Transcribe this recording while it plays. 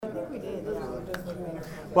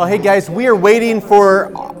Well, hey guys, we are waiting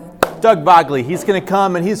for Doug Bogley. He's going to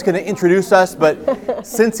come and he's going to introduce us, but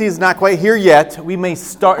since he's not quite here yet, we may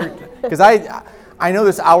start, because I know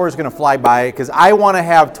this hour is going to fly by, because I want to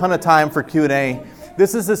have a ton of time for Q&A.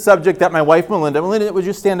 This is a subject that my wife, Melinda, would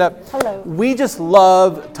you stand up? Hello. We just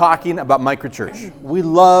love talking about microchurch. We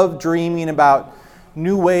love dreaming about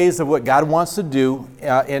new ways of what God wants to do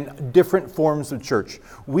in different forms of church.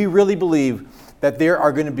 We really believe that there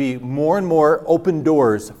are going to be more and more open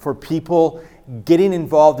doors for people getting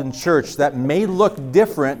involved in church that may look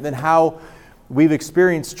different than how we've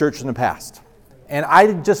experienced church in the past. And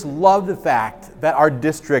I just love the fact that our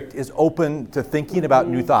district is open to thinking about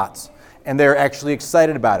new thoughts, and they're actually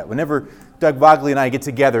excited about it. Whenever Doug Bogley and I get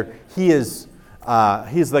together, he's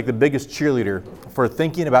like the biggest cheerleader for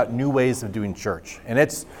thinking about new ways of doing church, and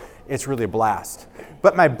it's really a blast.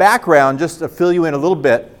 But my background, just to fill you in a little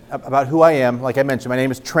bit about who I am, like I mentioned, my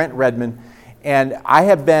name is Trent Redmond, and I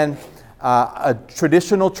have been a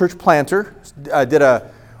traditional church planter.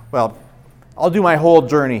 I'll do my whole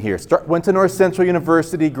journey here. Went to North Central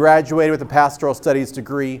University, graduated with a pastoral studies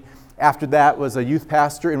degree. After that, was a youth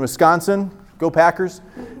pastor in Wisconsin. Go Packers!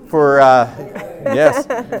 For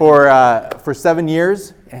 7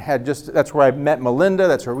 years. That's where I met Melinda.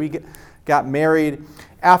 That's where we got married.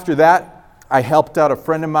 After that, I helped out a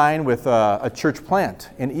friend of mine with a church plant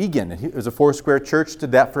in Egan. It was a Foursquare church.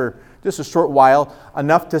 Did that for just a short while,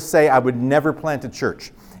 enough to say I would never plant a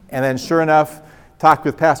church. And then sure enough, talked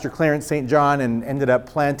with Pastor Clarence St. John and ended up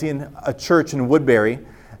planting a church in Woodbury,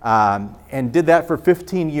 and did that for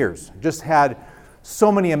 15 years. Just had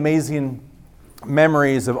so many amazing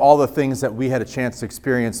memories of all the things that we had a chance to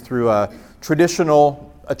experience through a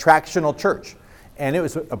traditional, attractional church. And it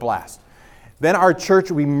was a blast. Then our church,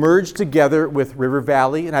 we merged together with River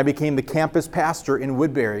Valley, and I became the campus pastor in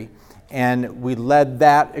Woodbury. And we led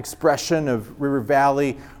that expression of River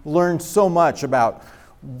Valley, learned so much about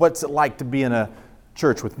what's it like to be in a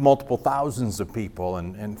church with multiple thousands of people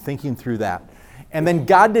and thinking through that. And then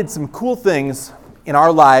God did some cool things in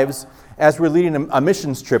our lives as we're leading a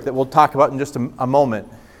missions trip that we'll talk about in just a moment,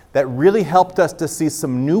 that really helped us to see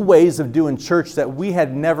some new ways of doing church that we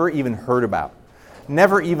had never even heard about,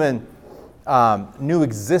 never even knew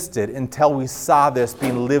existed until we saw this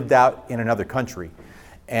being lived out in another country.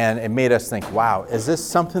 And it made us think, wow, is this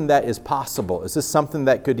something that is possible? Is this something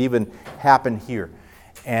that could even happen here?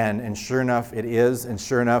 And sure enough, it is. And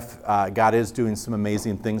sure enough, God is doing some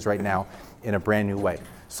amazing things right now in a brand new way.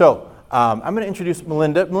 So I'm going to introduce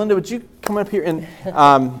Melinda. Melinda, would you come up here and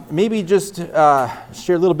maybe just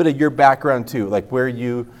share a little bit of your background too, like where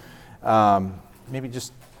you, maybe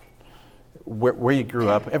just where you grew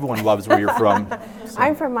up. Everyone loves where you're from. So.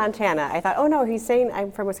 I'm from Montana. I thought, oh no, he's saying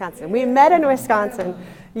I'm from Wisconsin. We met in Wisconsin.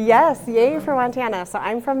 Yes, yay for Montana. So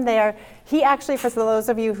I'm from there. He actually, for those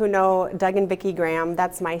of you who know Doug and Vicki Graham,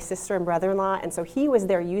 that's my sister and brother-in-law, and so he was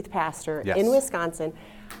their youth pastor in Wisconsin.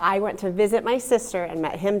 I went to visit my sister and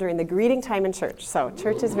met him during the greeting time in church. So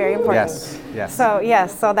church is very important. Yes.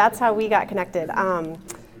 So that's how we got connected.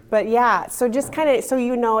 But yeah, so just kind of, so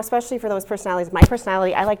you know, especially for those personalities, my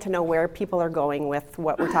personality, I like to know where people are going with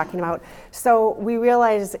what we're talking about. So we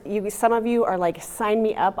realize some of you are like, sign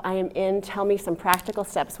me up, I am in, tell me some practical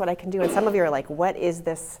steps, what I can do. And some of you are like, what is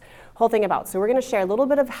this whole thing about? So we're going to share a little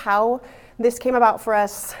bit of how this came about for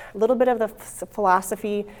us, a little bit of the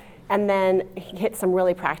philosophy, and then hit some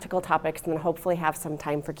really practical topics, and then hopefully have some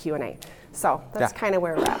time for Q&A. So that's kind of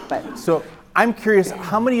where we're at. But so I'm curious,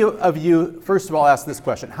 how many of you, first of all, ask this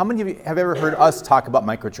question. How many of you have ever heard us talk about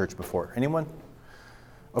microchurch before? Anyone?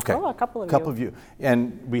 Okay. Oh, a couple of you.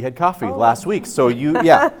 And we had coffee last week. So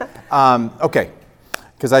okay.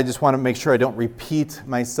 Because I just want to make sure I don't repeat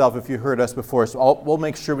myself if you heard us before. So we'll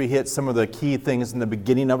make sure we hit some of the key things in the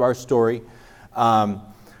beginning of our story.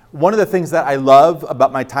 One of the things that I love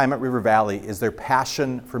about my time at River Valley is their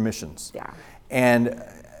passion for missions. Yeah. And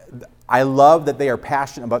I love that they are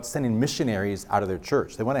passionate about sending missionaries out of their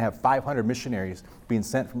church. They want to have 500 missionaries being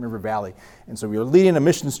sent from River Valley. And so we were leading a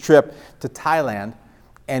missions trip to Thailand,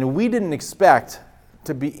 and we didn't expect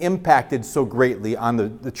to be impacted so greatly on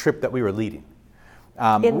the trip that we were leading.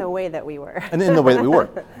 In the way that we were. And in the way that we were.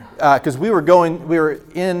 Because we were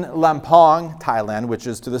in Lampong, Thailand, which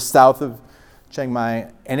is to the south of Chiang Mai,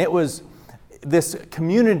 and it was this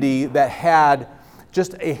community that had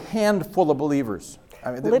just a handful of believers.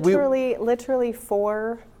 I mean, literally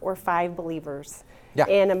 4 or 5 believers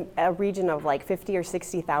in a region of like 50 or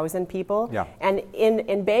 60,000 people. Yeah. And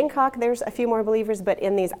in Bangkok, there's a few more believers, but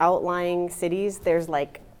in these outlying cities, there's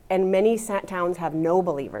like and many towns have no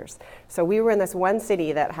believers. So we were in this one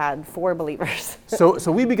city that had 4 believers.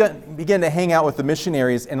 So we began to hang out with the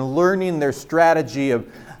missionaries and learning their strategy of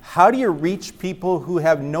how do you reach people who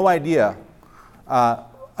have no idea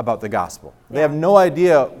about the gospel. They have no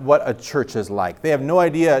idea what a church is like. They have no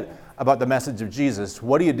idea about the message of Jesus.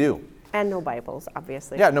 What do you do? And no Bibles,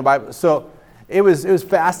 obviously. Yeah, no Bible. So it was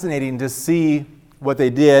fascinating to see what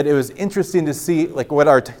they did. It was interesting to see like what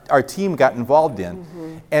our team got involved in.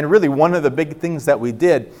 Mm-hmm. And really one of the big things that we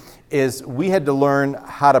did is we had to learn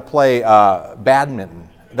how to play badminton.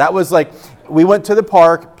 That was like, we went to the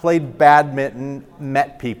park, played badminton,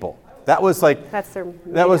 met people. That was like,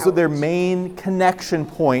 their main connection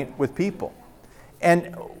point with people.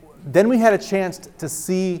 And then we had a chance to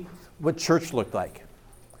see what church looked like.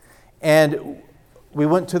 And we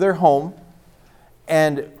went to their home,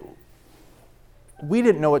 and we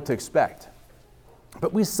didn't know what to expect.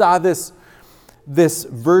 But we saw this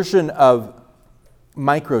version of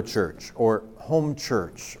microchurch or home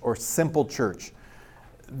church or simple church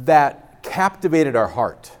that captivated our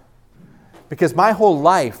heart. Because my whole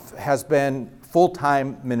life has been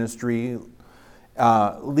full-time ministry,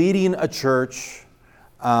 leading a church,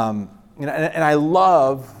 and I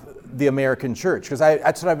love the American church because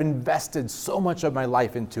that's what I've invested so much of my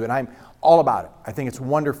life into, and I'm all about it. I think it's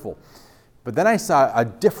wonderful. But then I saw a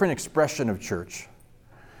different expression of church,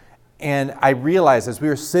 and I realized as we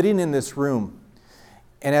were sitting in this room,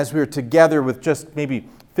 and as we were together with just maybe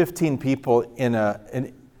 15 people in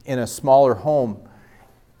a smaller home,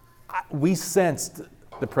 we sensed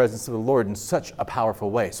the presence of the Lord in such a powerful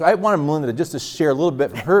way. So I wanted Melinda just to share a little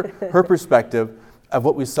bit from her perspective of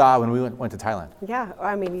what we saw when we went to Thailand. Yeah,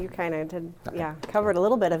 I mean, you kind of did, covered a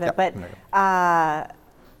little bit of it, but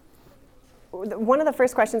one of the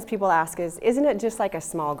first questions people ask is, isn't it just like a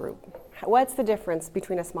small group? What's the difference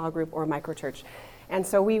between a small group or a microchurch? And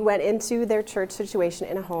so we went into their church situation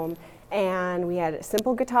in a home, and we had a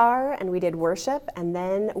simple guitar, and we did worship, and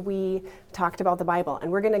then we talked about the Bible.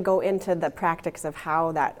 And we're going to go into the practice of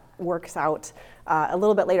how that works out a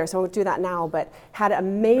little bit later, so I won't do that now, but had an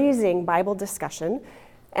amazing Bible discussion,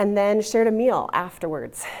 and then shared a meal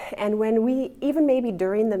afterwards. And when we, even maybe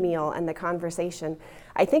during the meal and the conversation,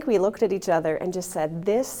 I think we looked at each other and just said,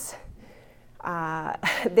 this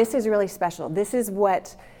is really special. This is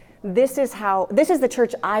the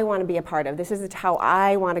church I want to be a part of. This is how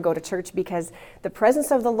I want to go to church, because the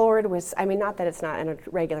presence of the Lord was, I mean, not that it's not in a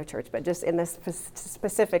regular church, but just in this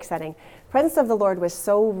specific setting, the presence of the Lord was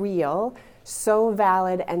so real, so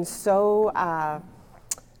valid, and so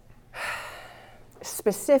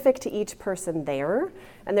specific to each person there.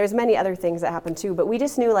 And there's many other things that happened too, but we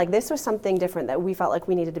just knew like this was something different that we felt like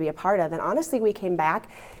we needed to be a part of. And honestly, we came back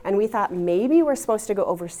and we thought maybe we're supposed to go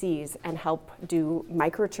overseas and help do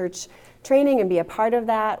microchurch training and be a part of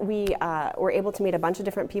that. We were able to meet a bunch of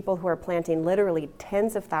different people who are planting literally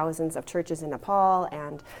tens of thousands of churches in Nepal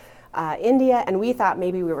and India, and we thought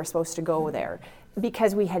maybe we were supposed to go there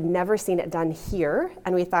because we had never seen it done here,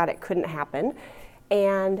 and we thought it couldn't happen.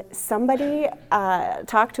 And somebody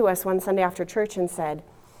talked to us one Sunday after church and said,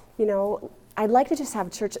 you know, I'd like to just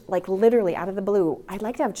have church, like literally out of the blue, I'd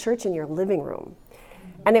like to have church in your living room.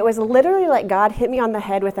 And it was literally like God hit me on the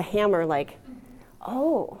head with a hammer, like,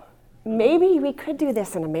 oh, maybe we could do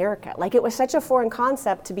this in America. Like it was such a foreign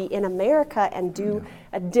concept to be in America and do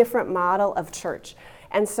a different model of church.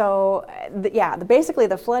 And so, basically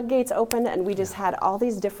the floodgates opened and we just had all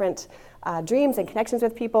these different dreams and connections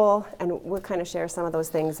with people, and we'll kind of share some of those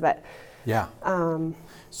things. But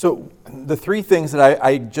so the three things that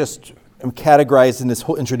I just am categorized in this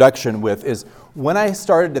whole introduction with is when I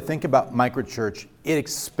started to think about microchurch, it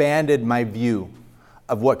expanded my view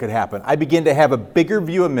of what could happen. I began to have a bigger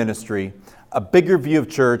view of ministry, a bigger view of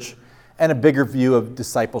church, and a bigger view of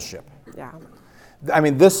discipleship. Yeah. I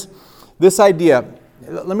mean, this idea,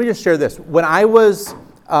 let me just share this. When I was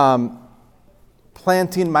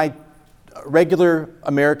planting my regular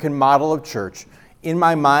American model of church, in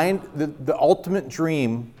my mind, the ultimate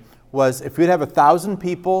dream was if we'd have 1,000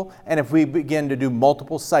 people and if we begin to do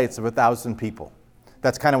multiple sites of 1,000 people.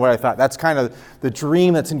 That's kind of what I thought. That's kind of the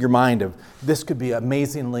dream that's in your mind of this could be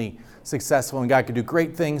amazingly successful and God could do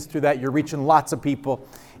great things through that. You're reaching lots of people.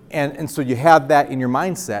 And so you have that in your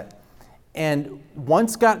mindset. And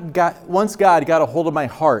once God got a hold of my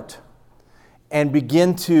heart and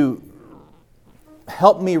began to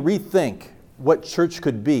help me rethink what church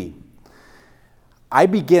could be, I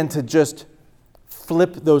began to just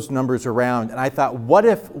flip those numbers around, and I thought, what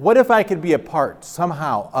if I could be a part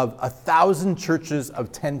somehow of 1,000 churches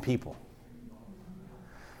of 10 people?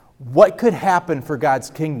 What could happen for God's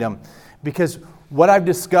kingdom? Because what I've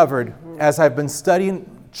discovered as I've been studying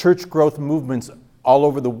church growth movements all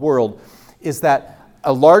over the world is that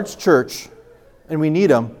a large church, and we need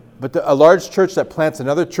them, but a large church that plants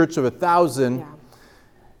another church of 1,000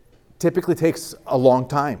 typically takes a long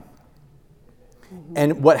time.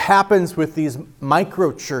 And what happens with these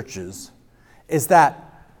micro churches is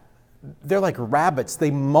that they're like rabbits.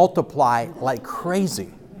 They multiply like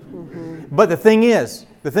crazy. But the thing is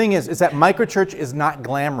that micro church is not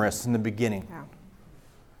glamorous in the beginning.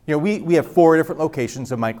 You know, we have 4 different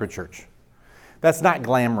locations of micro church. That's not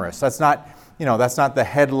glamorous. That's not the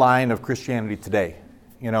headline of Christianity today.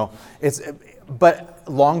 You know, but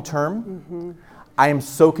long term, I am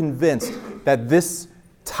so convinced that this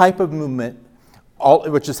type of movement,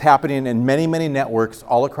 which is happening in many, many networks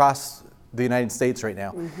all across the United States right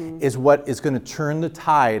now, is what is going to turn the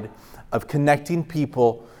tide of connecting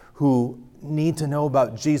people who need to know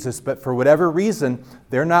about Jesus, but for whatever reason,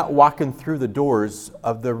 they're not walking through the doors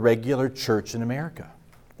of the regular church in America.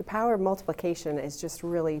 The power of multiplication is just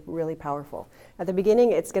really, really powerful. At the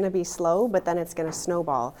beginning, it's going to be slow, but then it's going to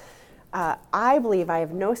snowball. I believe, I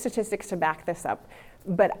have no statistics to back this up,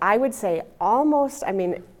 but I would say almost,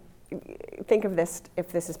 think of this,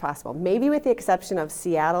 if this is possible, maybe with the exception of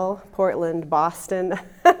Seattle, Portland, Boston,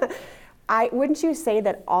 wouldn't you say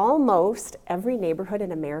that almost every neighborhood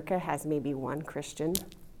in America has maybe one Christian?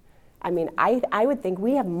 I would think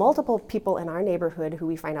we have multiple people in our neighborhood who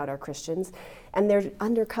we find out are Christians, and they're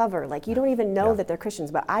undercover. Like, you don't even know that they're Christians.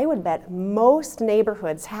 But I would bet most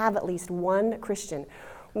neighborhoods have at least one Christian.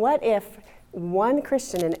 What if one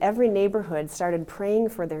Christian in every neighborhood started praying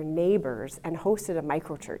for their neighbors and hosted a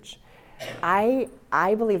microchurch? I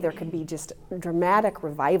believe there could be just dramatic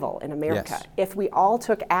revival in America if we all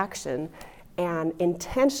took action and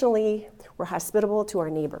intentionally were hospitable to our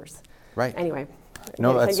neighbors. Right. Anyway.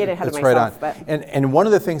 No, I get ahead of that's myself, right on. And one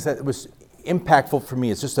of the things that was impactful for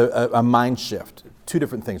me is just a mind shift. 2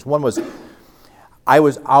 different things. One was I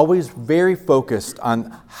was always very focused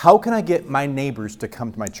on how can I get my neighbors to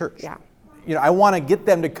come to my church. Yeah. You know, I want to get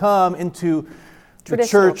them to come into the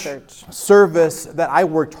church service that I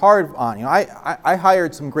worked hard on. You know, I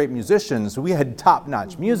hired some great musicians. We had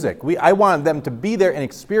top-notch music. I wanted them to be there and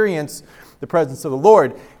experience the presence of the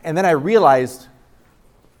Lord. And then I realized,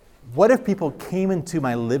 what if people came into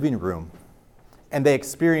my living room and they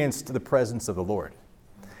experienced the presence of the Lord?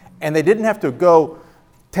 And they didn't have to go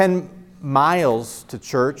 10 miles to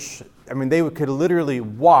church. They could literally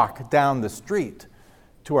walk down the street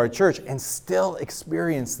to our church and still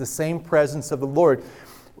experience the same presence of the Lord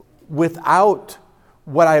without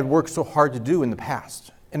what I had worked so hard to do in the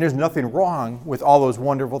past. And there's nothing wrong with all those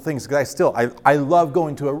wonderful things, because I love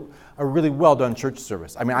going to a really well-done church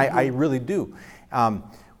service. I really do.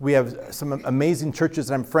 We have some amazing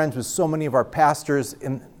churches, and I'm friends with so many of our pastors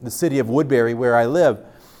in the city of Woodbury, where I live.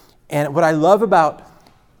 And what I love about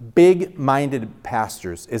big-minded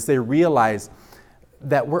pastors is they realize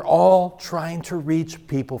that we're all trying to reach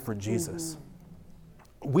people for Jesus.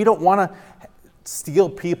 We don't want to steal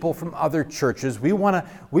people from other churches. We want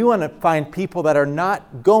to find people that are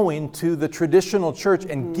not going to the traditional church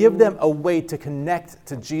and give them a way to connect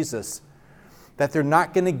to Jesus that they're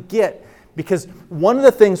not going to get. Because one of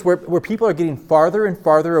the things where people are getting farther and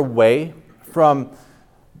farther away from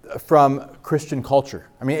Christian culture.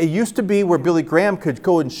 It used to be where Billy Graham could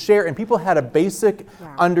go and share, and people had a basic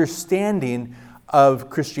understanding of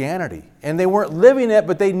Christianity. And they weren't living it,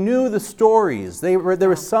 but they knew the stories. There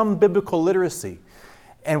was some biblical literacy.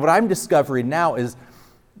 And what I'm discovering now is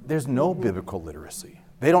there's no biblical literacy.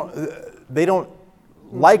 They don't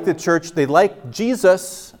like the church. They like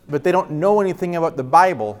Jesus, but they don't know anything about the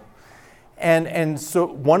Bible. And so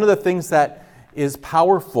one of the things that is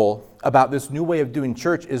powerful about this new way of doing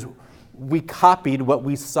church is we copied what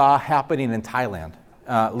we saw happening in Thailand.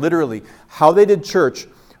 Literally, how they did church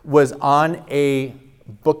was on a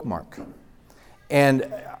bookmark.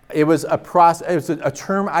 And it was a process. It was a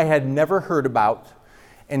term I had never heard about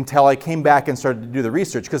until I came back and started to do the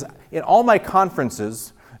research. Because in all my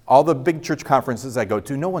conferences, all the big church conferences I go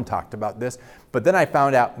to, no one talked about this. But then I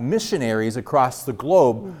found out missionaries across the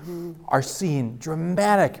globe are seeing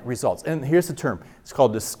dramatic results. And here's the term. It's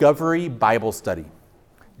called Discovery Bible Study.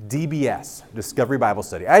 DBS, Discovery Bible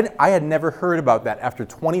Study. I had never heard about that after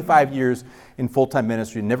 25 years in full-time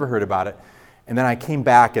ministry, never heard about it. And then I came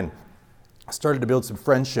back and started to build some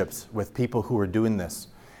friendships with people who were doing this.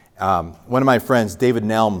 One of my friends, David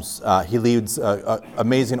Nelms, he leads an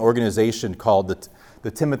amazing organization called the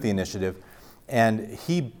Timothy Initiative. And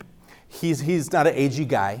he's not an AG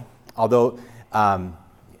guy, although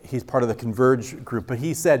he's part of the Converge group. But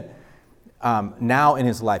he said now in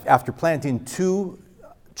his life, after planting two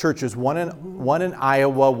churches, one in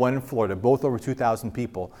Iowa, one in Florida, both over 2,000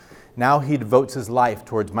 people. Now he devotes his life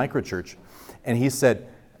towards microchurch. And he said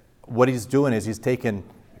what he's doing is he's taken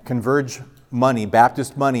Converge money,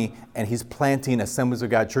 Baptist money, and he's planting Assemblies of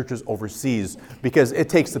God churches overseas because it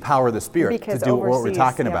takes the power of the Spirit to do what we're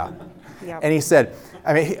talking about. Yep. And he said,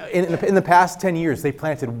 I mean, in the past 10 years, they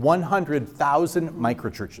planted 100,000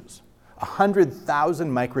 microchurches.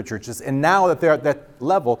 100,000 microchurches. And now that they're at that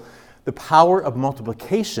level, the power of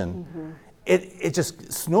multiplication, it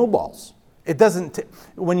just snowballs. It doesn't,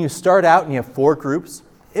 when you start out and you have 4 groups,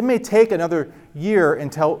 it may take another year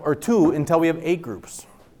or two until we have 8 groups.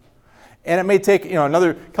 And it may take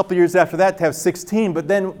another couple of years after that to have 16, but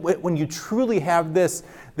then when you truly have this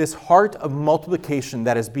heart of multiplication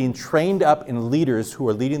that is being trained up in leaders who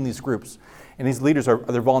are leading these groups, and these leaders they're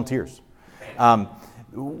volunteers.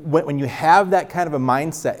 When you have that kind of a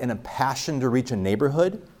mindset and a passion to reach a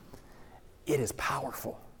neighborhood, it is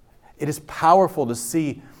powerful. It is powerful to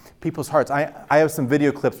see people's hearts. I have some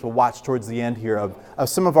video clips we'll watch towards the end here of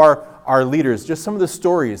some of our leaders, just some of the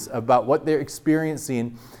stories about what they're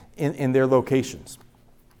experiencing in their locations.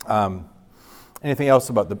 Anything else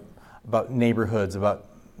about neighborhoods, about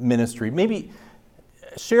ministry? Maybe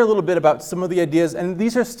share a little bit about some of the ideas, and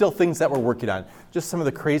these are still things that we're working on, just some of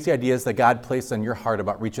the crazy ideas that God placed on your heart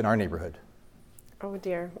about reaching our neighborhood. Oh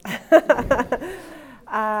dear.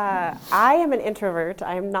 I am an introvert.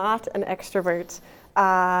 I am not an extrovert.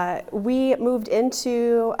 We moved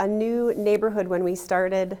into a new neighborhood when we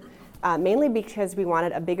started, mainly because we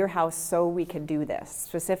wanted a bigger house so we could do this,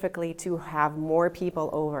 specifically to have more people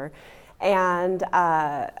over. And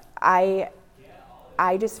I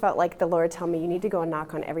just felt like the Lord told me, you need to go and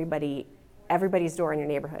knock on everybody's door in your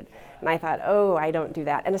neighborhood. And I thought, oh, I don't do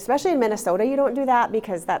that. And especially in Minnesota, you don't do that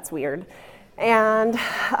because that's weird. And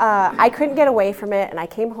I couldn't get away from it. And I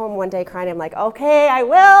came home one day crying. I'm like, okay,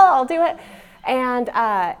 I'll do it. And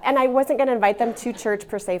I wasn't going to invite them to church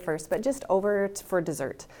per se first, but just over for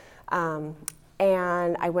dessert. And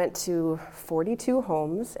I went to 42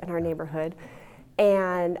 homes in our neighborhood.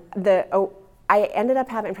 And I ended up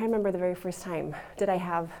having, I'm trying to remember the very first time.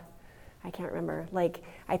 I can't remember.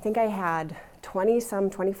 I think I had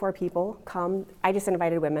 24 people come. I just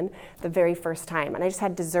invited women the very first time. And I just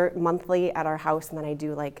had dessert monthly at our house, and then I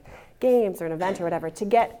do games or an event or whatever to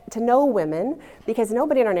get to know women, because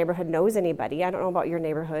nobody in our neighborhood knows anybody. I don't know about your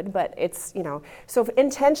neighborhood, but it's, so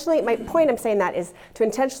intentionally, my point I'm saying that is to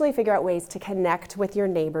intentionally figure out ways to connect with your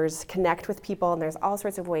neighbors, connect with people, and there's all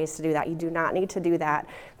sorts of ways to do that. You do not need to do that.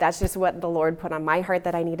 That's just what the Lord put on my heart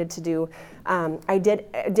that I needed to do. I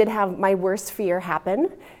did have my worst fear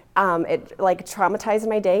happen. It traumatized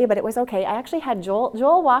my day, but it was okay. I actually had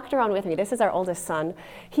Joel walked around with me. This is our oldest son.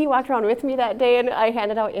 He walked around with me that day, and I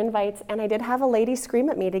handed out invites, and I did have a lady scream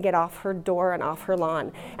at me to get off her door and off her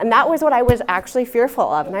lawn. And that was what I was actually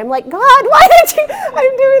fearful of. And I'm like, God, why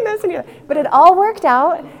I'm doing this? But it all worked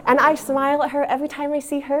out, and I smile at her every time I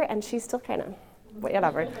see her, and she's still kind of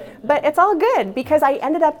whatever. But it's all good because I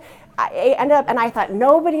ended up and I thought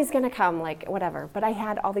nobody's gonna come, whatever. But I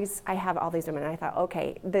have all these women, and I thought,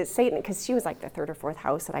 okay, Satan, because she was the 3rd or 4th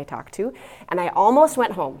house that I talked to, and I almost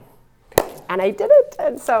went home, and I didn't.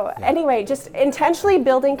 And so anyway, just intentionally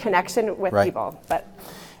building connection with people. But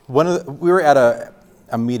we were at a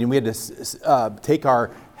meeting. We had to take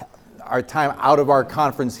our time out of our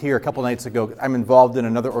conference here a couple nights ago. I'm involved in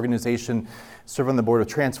another organization, serve on the board of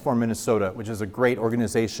Transform Minnesota, which is a great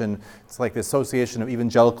organization. It's like the Association of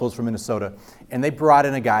Evangelicals from Minnesota. And they brought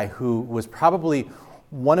in a guy who was probably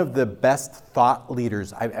one of the best thought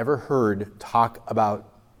leaders I've ever heard talk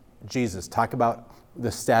about Jesus, talk about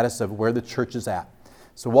the status of where the church is at.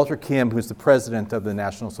 So Walter Kim, who's the president of the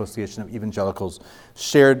National Association of Evangelicals,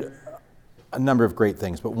 shared a number of great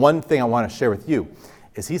things. But one thing I want to share with you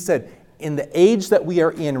is he said, in the age that we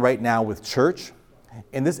are in right now with church,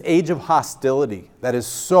 in this age of hostility that is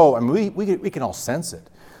so, we can all sense it.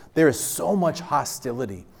 There is so much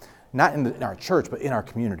hostility, not in our church, but in our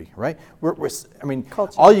community, right?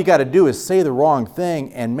 Culture. All you got to do is say the wrong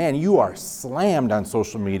thing, and man, you are slammed on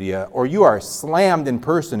social media, or you are slammed in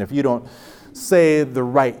person if you don't say the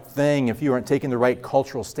right thing, if you aren't taking the right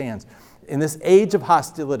cultural stance. In this age of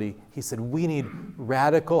hostility, he said, we need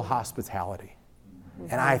radical hospitality.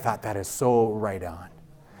 Mm-hmm. And I thought that is so right on.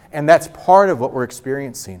 And that's part of what we're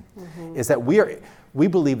experiencing, is that we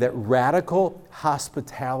believe that radical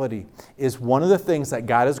hospitality is one of the things that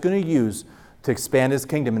God is going to use to expand his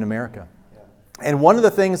kingdom in America. Yeah. And one of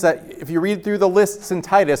the things that, if you read through the lists in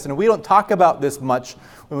Titus, and we don't talk about this much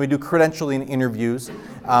when we do credentialing interviews,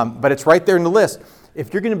 but it's right there in the list.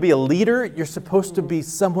 If you're going to be a leader, you're supposed to be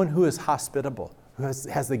someone who is hospitable. who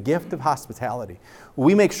has the gift of hospitality.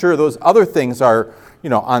 We make sure those other things are,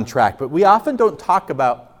 on track, but we often don't talk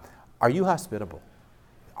about, are you hospitable?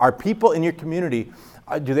 Are people in your community,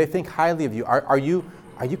 do they think highly of you? Are you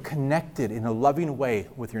connected in a loving way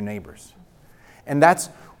with your neighbors? And that's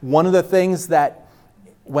one of the things that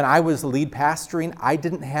when I was lead pastoring, I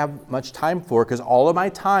didn't have much time for, because all of my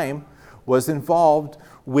time was involved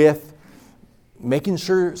with making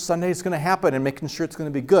sure Sunday is going to happen and making sure it's going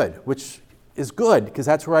to be good, which is good because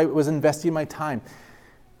that's where I was investing my time.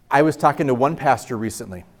 I was talking to one pastor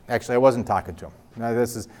recently. Actually, I wasn't talking to him. Now,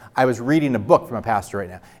 I was reading a book from a pastor right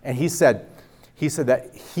now, and he said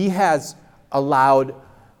that he has allowed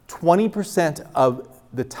 20% of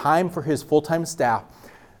the time for his full-time staff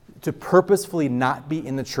to purposefully not be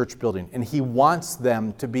in the church building, and he wants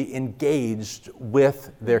them to be engaged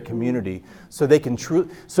with their community, so they can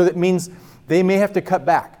so that means they may have to cut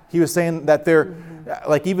back. He was saying that they're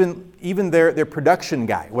like even their production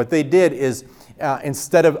guy. What they did is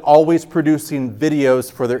instead of always producing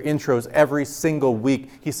videos for their intros every single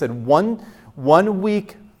week, he said one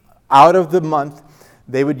week out of the month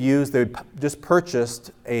they would just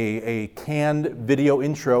purchased a canned video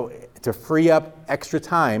intro to free up extra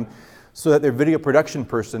time so that their video production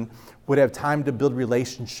person would have time to build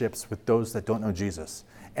relationships with those that don't know Jesus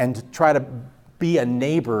and to try to be a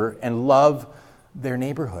neighbor and love their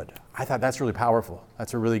neighborhood. I thought that's really powerful.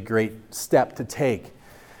 That's a really great step to take.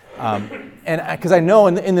 And because I know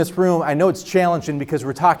in this room, I know it's challenging because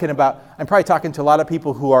I'm probably talking to a lot of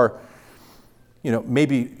people who are,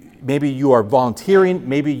 maybe you are volunteering,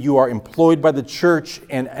 maybe you are employed by the church,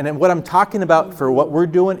 and what I'm talking about for what we're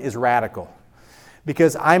doing is radical.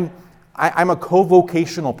 Because I'm a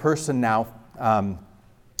co-vocational person now,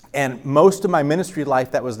 and most of my ministry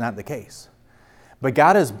life that was not the case. But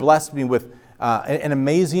God has blessed me with an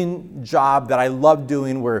amazing job that I love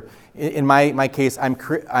doing, where in my case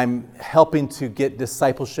I'm helping to get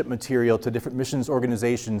discipleship material to different missions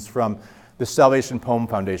organizations from the Salvation Poem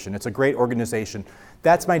Foundation. It's a great organization.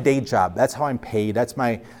 That's my day job. That's how I'm paid. That's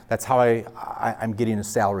how I'm getting a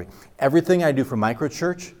salary. Everything I do for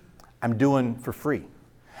microchurch, I'm doing for free.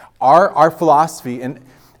 Our philosophy, and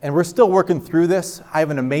we're still working through this. I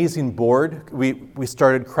have an amazing board. We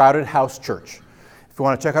started Crowded House Church. If you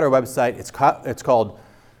want to check out our website, it's called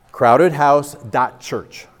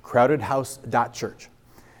crowdedhouse.church. Crowdedhouse.church.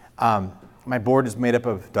 My board is made up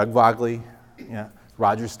of Doug Vogley,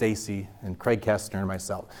 Roger Stacy, and Craig Kestner, and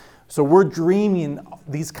myself. So we're dreaming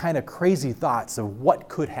these kind of crazy thoughts of what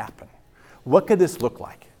could happen. What could this look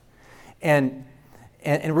like? And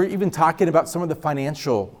we're even talking about some of the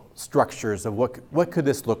financial structures of what could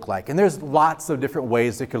this look like. And there's lots of different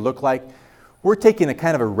ways it could look like. We're taking a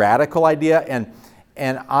kind of a radical idea,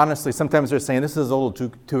 and honestly, sometimes they're saying this is a little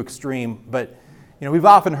too extreme, but we've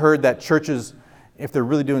often heard that churches, if they're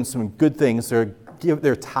really doing some good things,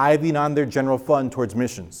 they're tithing on their general fund towards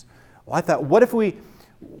missions. Well, I thought, what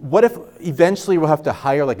if eventually we'll have to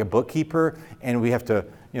hire like a bookkeeper and we have to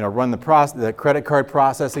run the credit card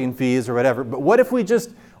processing fees or whatever, but what if we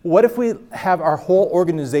have our whole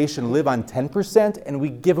organization live on 10% and we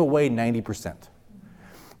give away 90%?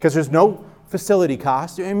 Because there's no facility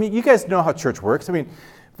cost. I mean, you guys know how church works. I mean,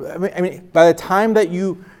 by the time that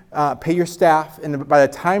you pay your staff and by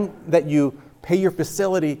the time that you pay your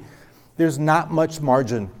facility, there's not much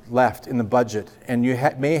margin left in the budget, and you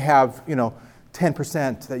may have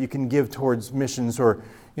 10% that you can give towards missions, or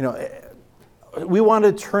we want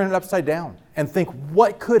to turn it upside down and think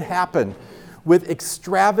what could happen with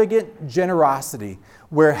extravagant generosity,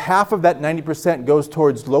 where half of that 90% goes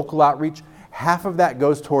towards local outreach, half of that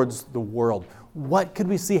goes towards the world. What could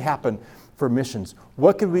we see happen for missions?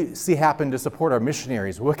 What could we see happen to support our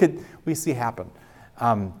missionaries? What could we see happen?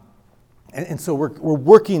 And so we're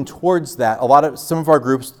working towards that. Some of our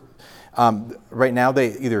groups right now,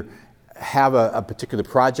 they either have a particular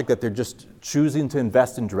project that they're just choosing to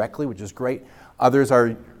invest in directly, which is great. Others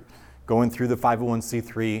are going through the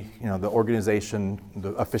 501c3, the organization,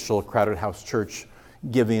 the official Crowded House Church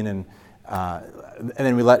giving, and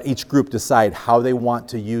then we let each group decide how they want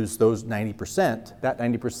to use that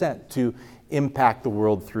 90%, to impact the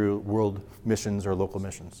world through world missions or local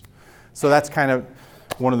missions. So that's kind of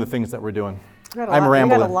one of the things that we're doing. I'm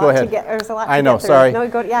rambling. Go ahead. There's a lot to I know, get through. sorry. No,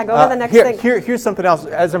 go to the next thing. Here's something else.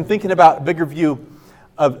 As I'm thinking about a bigger view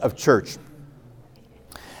of church,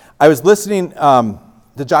 I was listening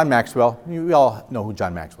to John Maxwell. We all know who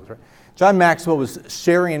John Maxwell is, right? John Maxwell was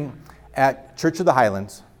sharing at Church of the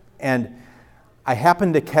Highlands, and I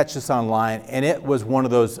happened to catch this online, and it was one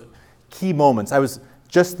of those key moments. I was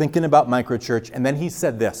just thinking about microchurch, and then he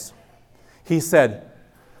said this. He said,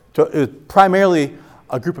 primarily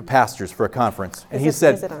a group of pastors for a conference, and he Is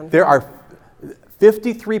said, it on? there are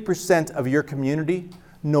 53% of your community,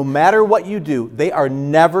 no matter what you do, they are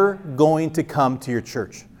never going to come to your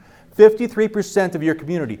church. 53% of your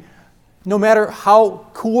community. No matter how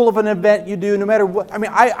cool of an event you do, no matter what. I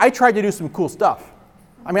mean, I tried to do some cool stuff.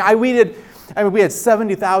 I mean, we had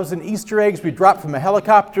 70,000 Easter eggs we dropped from a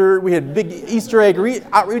helicopter. We had big Easter egg.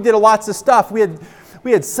 We did lots of stuff. We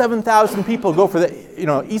had 7,000 people go for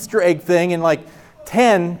the Easter egg thing, and like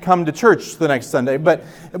 10 come to church the next Sunday. But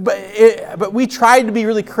we tried to be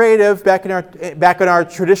really creative back in our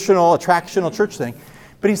traditional attractional church thing.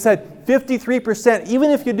 But he said 53%.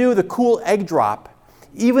 Even if you do the cool egg drop,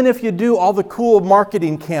 even if you do all the cool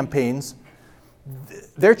marketing campaigns,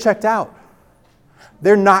 they're checked out.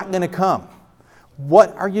 They're not going to come.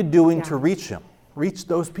 What are you doing to reach them? Reach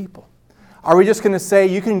those people. Are we just going to say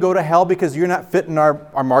you can go to hell because you're not fitting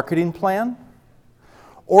our marketing plan?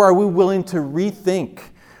 Or are we willing to rethink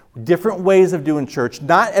different ways of doing church,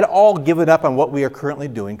 not at all giving up on what we are currently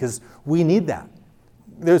doing, because we need that.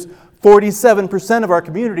 There's 47% of our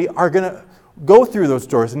community are going to go through those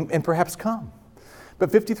doors and perhaps come. But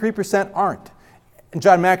 53% aren't. And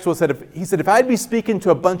John Maxwell said, if I'd be speaking to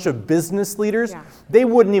a bunch of business leaders, they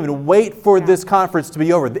wouldn't even wait for this conference to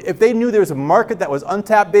be over. If they knew there was a market that was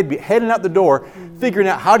untapped, they'd be heading out the door, figuring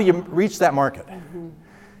out how do you reach that market.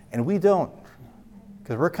 And we don't,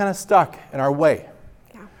 because we're kind of stuck in our way.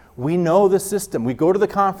 We know the system. We go to the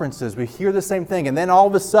conferences, we hear the same thing, and then all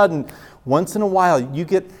of a sudden, once in a while, you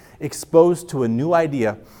get exposed to a new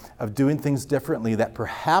idea of doing things differently that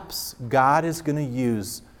perhaps God is going to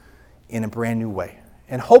use in a brand new way.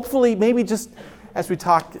 And hopefully, maybe just as we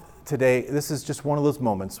talk today, this is just one of those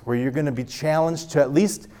moments where you're going to be challenged to at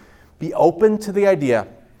least be open to the idea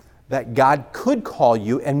that God could call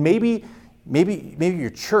you, and maybe your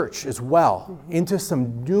church as well, into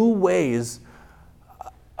some new ways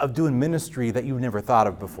of doing ministry that you've never thought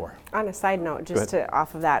of before. On a side note,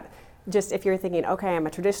 off of that, just if you're thinking, okay, I'm a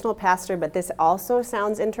traditional pastor, but this also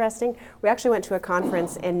sounds interesting. We actually went to a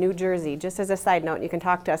conference in New Jersey, just as a side note, and you can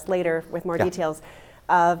talk to us later with more details,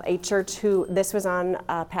 of a church who, this was on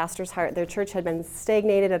a pastor's heart. Their church had been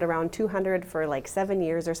stagnated at around 200 for like 7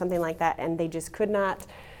 years or something like that, and they just could not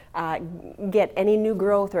get any new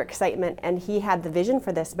growth or excitement. And he had the vision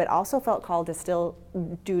for this, but also felt called to still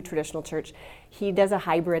do traditional church. He does a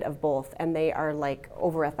hybrid of both, and they are like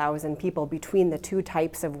over 1,000 people between the two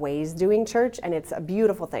types of ways doing church, and it's a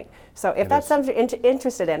beautiful thing. So if that's something you're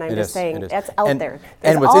interested in, I'm just saying that's out there. There's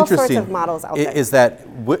and what's all interesting sorts of models out there. Is that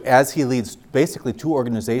as he leads basically two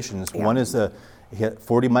organizations, one is he had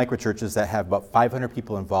 40 microchurches that have about 500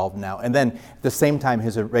 people involved now. And then at the same time,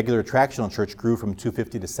 his regular attractional church grew from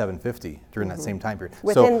 250 to 750 during that same time period.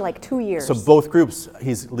 Within like 2 years. So both groups,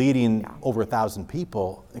 he's leading over 1,000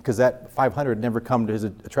 people, because that 500 never come to his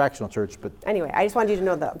attractional church. But anyway, I just wanted you to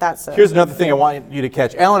know that that's here's another thing I want you to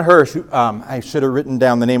catch. Alan Hirsch, I should have written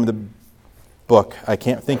down the name of the book. I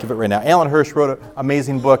can't think of it right now. Alan Hirsch wrote an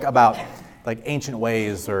amazing book about like ancient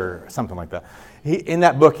ways or something like that. In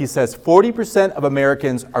that book, he says 40% of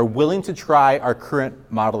Americans are willing to try our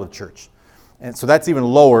current model of church. And so that's even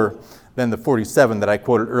lower than the 47 that I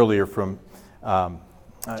quoted earlier from, so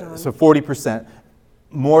 40%.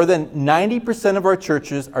 More than 90% of our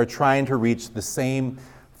churches are trying to reach the same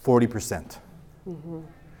 40%.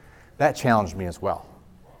 That challenged me as well.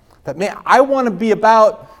 That, man, I want to be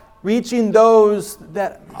about reaching those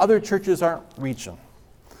that other churches aren't reaching.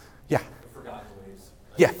 Yeah.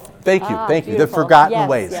 Yeah, thank you. Beautiful. The Forgotten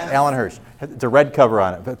Ways, yes. Alan Hirsch. It's a red cover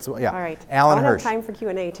on it. But all right. Alan I'll Hirsch. have time for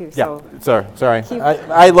Q&A too. So. Yeah, sorry.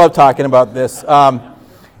 I love talking about this.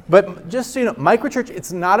 But just so you know, microchurch,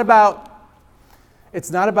 it's not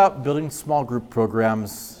about building small group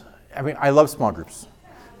programs. I mean, I love small groups,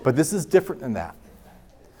 but this is different than that.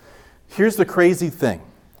 Here's the crazy thing.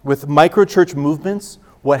 With microchurch movements,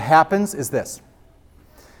 what happens is this.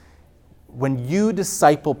 When you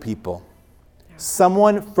disciple people,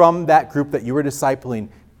 someone from that group that you were discipling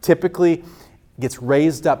typically gets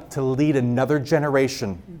raised up to lead another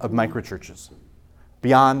generation of microchurches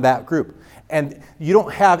beyond that group. And you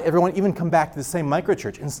don't have everyone even come back to the same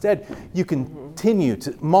microchurch. Instead, you continue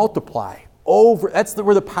to multiply over. That's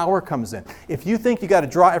where the power comes in. If you think you got to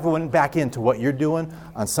draw everyone back into what you're doing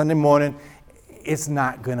on Sunday morning, it's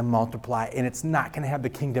not going to multiply, and it's not going to have the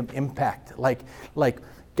kingdom impact like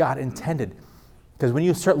God intended. Because when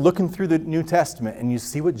you start looking through the New Testament and you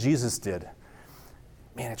see what Jesus did,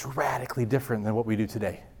 man, it's radically different than what we do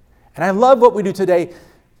today. And I love what we do today,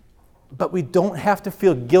 but we don't have to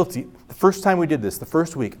feel guilty. The first time we did this, the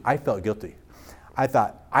first week, I felt guilty. I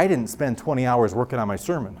thought, I didn't spend 20 hours working on my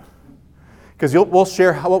sermon. Because we'll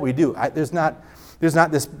share what we do. There's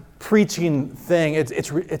not this preaching thing.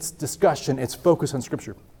 It's discussion. It's focus on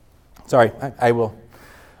Scripture. Sorry,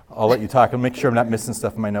 I'll let you talk. I'll make sure I'm not missing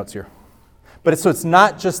stuff in my notes here. But it's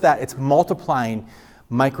not just that. It's multiplying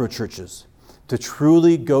micro-churches to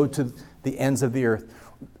truly go to the ends of the earth.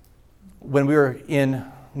 When we were in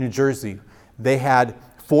New Jersey, they had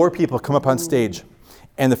 4 people come up on stage,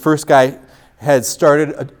 and the first guy had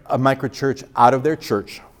started a micro-church out of their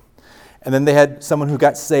church. And then they had someone who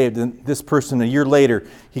got saved, and this person, a year later,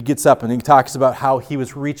 he gets up and he talks about how he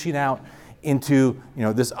was reaching out into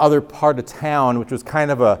this other part of town, which was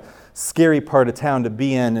kind of a scary part of town to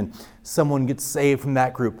be in, and someone gets saved from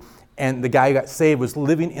that group. And the guy who got saved was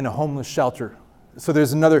living in a homeless shelter. So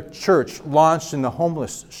there's another church launched in the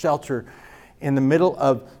homeless shelter in the middle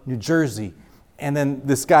of New Jersey. And then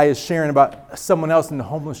this guy is sharing about someone else in the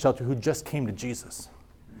homeless shelter who just came to Jesus.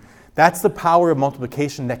 That's the power of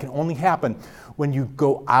multiplication that can only happen when you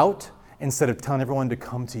go out instead of telling everyone to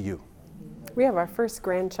come to you. We have our first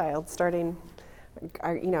grandchild starting.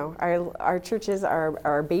 Our churches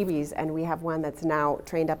are babies, and we have one that's now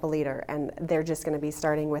trained up a leader, and they're just going to be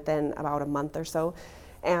starting within about a month or so.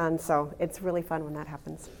 And so it's really fun when that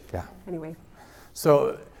happens. Yeah. Anyway.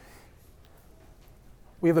 So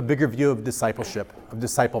we have a bigger view of discipleship, of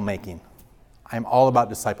disciple making. I'm all about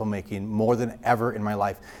disciple making more than ever in my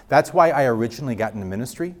life. That's why I originally got into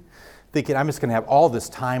ministry, thinking I'm just going to have all this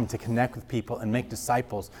time to connect with people and make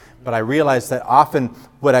disciples. But I realized that often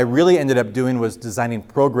what I really ended up doing was designing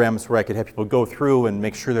programs where I could have people go through and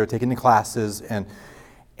make sure they're taking the classes. And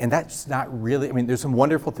that's not really, there's some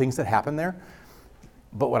wonderful things that happen there.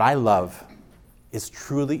 But what I love is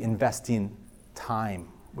truly investing time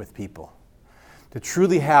with people. To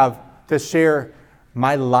truly to share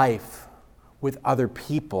my life with other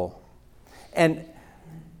people. And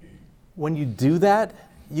when you do that,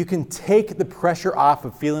 you can take the pressure off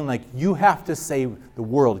of feeling like you have to save the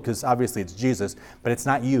world, because obviously it's Jesus, but it's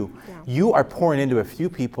not you. Yeah. You are pouring into a few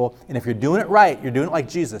people, and if you're doing it right, you're doing it like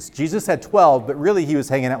Jesus. Jesus had 12, but really he was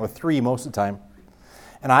hanging out with 3 most of the time.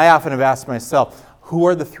 And I often have asked myself, who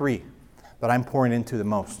are the 3 that I'm pouring into the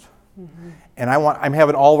most? Mm-hmm. And I'm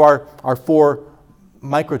having all of our 4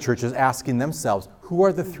 micro-churches asking themselves, who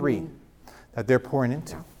are the 3 that they're pouring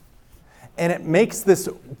into? And it makes this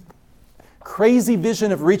crazy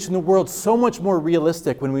vision of reaching the world so much more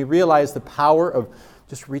realistic when we realize the power of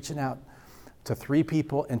just reaching out to 3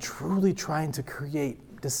 people and truly trying to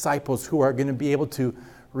create disciples who are going to be able to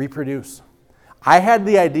reproduce. I had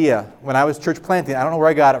the idea when I was church planting, I don't know where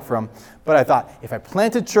I got it from, but I thought, if I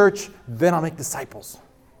plant a church, then I'll make disciples.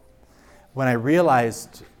 When I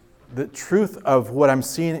realized the truth of what I'm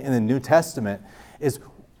seeing in the New Testament is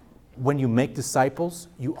when you make disciples,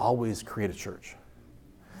 you always create a church.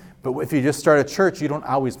 But if you just start a church, you don't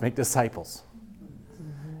always make disciples.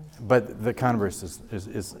 Mm-hmm. But the converse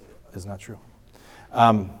is not true.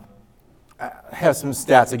 I have some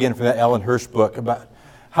stats, again, from that Ellen Hirsch book about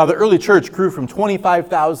how the early church grew from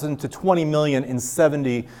 25,000 to 20 million in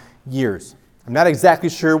 70 years. I'm not exactly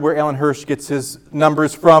sure where Ellen Hirsch gets his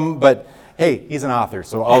numbers from, but hey, he's an author,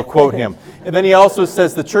 so I'll quote him. And then he also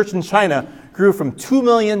says the church in China grew from 2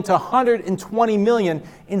 million to 120 million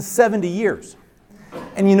in 70 years.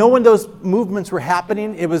 And you know when those movements were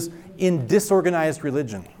happening? It was in disorganized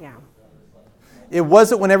religion. Yeah. It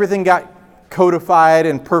wasn't when everything got codified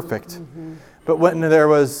and perfect, mm-hmm. but when there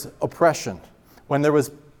was oppression, when there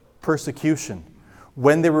was persecution,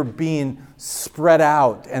 when they were being spread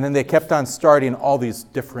out, and then they kept on starting all these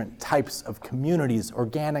different types of communities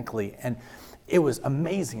organically. And it was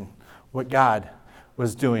amazing what God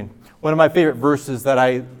was doing. One of my favorite verses that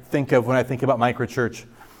I think of when I think about microchurch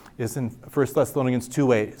is in 1 Thessalonians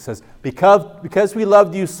 2:8. It says, because we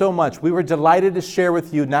loved you so much, we were delighted to share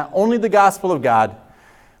with you not only the gospel of God,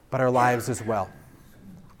 but our lives as well.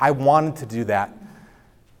 I wanted to do that,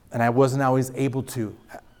 and I wasn't always able to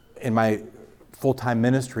in my full-time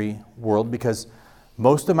ministry world because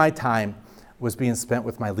most of my time was being spent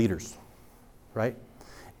with my leaders, right?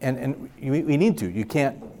 And we need to. You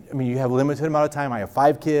can't, you have a limited amount of time. I have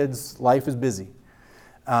 5 kids. Life is busy.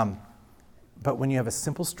 But when you have a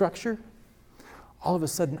simple structure, all of a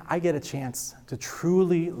sudden I get a chance to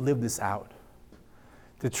truly live this out,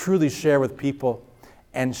 to truly share with people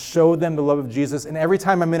and show them the love of Jesus. And every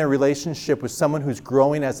time I'm in a relationship with someone who's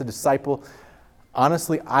growing as a disciple,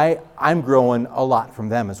 honestly, I'm growing a lot from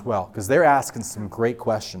them as well because they're asking some great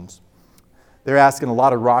questions. They're asking a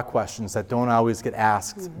lot of raw questions that don't always get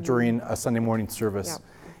asked mm-hmm. during a Sunday morning service. Yep.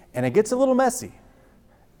 And it gets a little messy.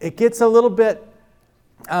 It gets a little bit,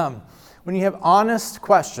 when you have honest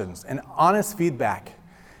questions and honest feedback,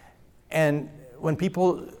 and when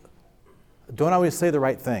people don't always say the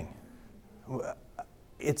right thing.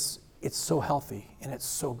 it's so healthy and it's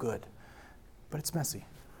so good, but it's messy.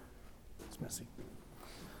 It's messy.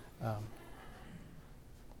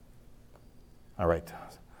 All right.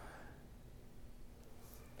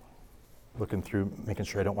 Looking through, making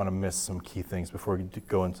sure I don't want to miss some key things before we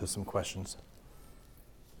go into some questions.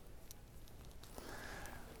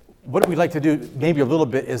 What we'd like to do maybe a little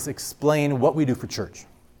bit is explain what we do for church.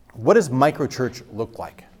 What does microchurch look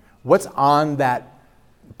like? What's on that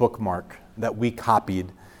bookmark that we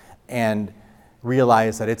copied and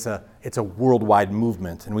realized that it's a worldwide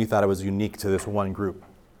movement, and we thought it was unique to this one group.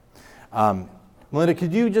 Melinda,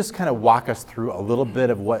 could you just kind of walk us through a little bit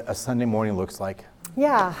of what a Sunday morning looks like?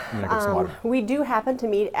 Yeah, I'm gonna get some water. we do happen to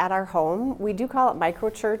meet at our home. We do call it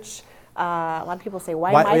microchurch. A lot of people say,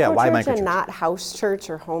 why Why microchurch microchurch? and not house church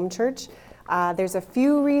or home church? There's a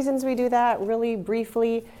few reasons we do that. Really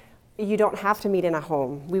briefly, you don't have to meet in a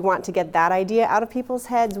home. We want to get that idea out of people's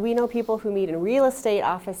heads. We know people who meet in real estate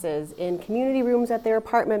offices, in community rooms at their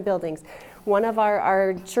apartment buildings. One of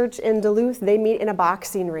our church in Duluth, they meet in a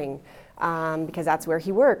boxing ring. Because that's where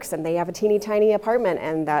he works, and they have a teeny tiny apartment,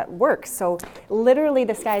 and that works. So literally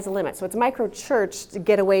the sky's the limit. So it's micro church to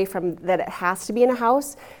get away from that it has to be in a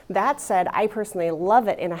house. That said, I personally love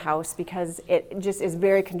it in a house because it just is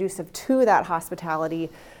very conducive to that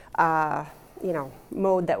hospitality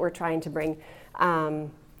mode that we're trying to bring.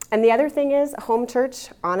 And the other thing is home church,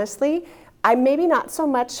 honestly, I'm maybe not so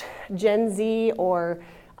much Gen Z or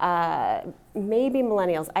maybe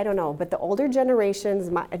millennials, I don't know, but the older generations,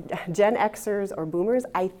 Gen Xers or boomers,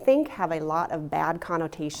 I think have a lot of bad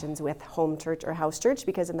connotations with home church or house church,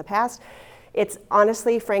 because in the past, it's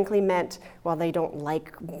honestly, frankly meant, well, they don't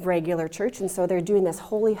like regular church, and so they're doing this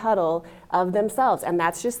holy huddle of themselves, and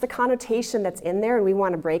that's just the connotation that's in there, and we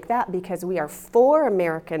want to break that because we are for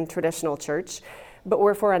American traditional church, but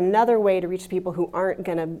we're for another way to reach people who aren't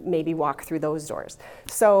going to maybe walk through those doors.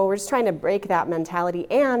 So we're just trying to break that mentality.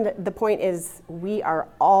 And the point is, we are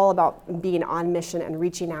all about being on mission and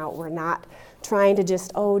reaching out. We're not trying to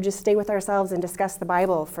just stay with ourselves and discuss the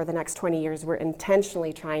Bible for the next 20 years. We're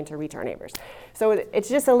intentionally trying to reach our neighbors. So it's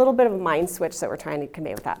just a little bit of a mind switch that we're trying to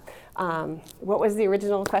convey with that. What was the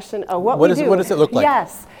original question? Oh, what does it look like?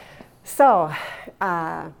 Yes. So,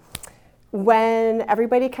 when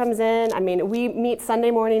everybody comes in, we meet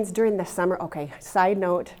Sunday mornings during the summer. Okay, side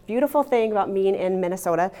note, beautiful thing about being in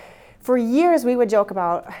Minnesota. For years, we would joke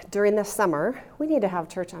about during the summer, we need to have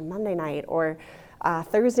church on Monday night or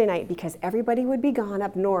Thursday night because everybody would be gone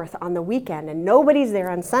up north on the weekend and nobody's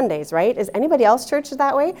there on Sundays, right? Is anybody else church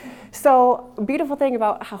that way? So beautiful thing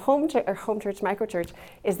about home church, microchurch,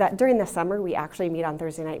 is that during the summer we actually meet on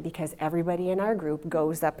Thursday night because everybody in our group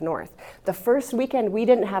goes up north. The first weekend we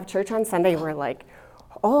didn't have church on Sunday, we're like,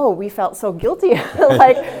 we felt so guilty,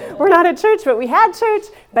 like we're not at church, but we had church,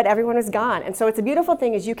 but everyone was gone. And so it's a beautiful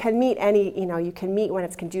thing is you can meet you can meet when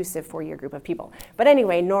it's conducive for your group of people. But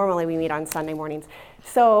anyway, normally we meet on Sunday mornings.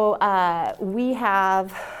 So we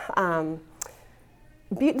have,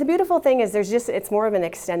 the beautiful thing is it's more of an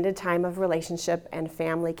extended time of relationship and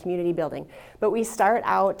family community building. But we start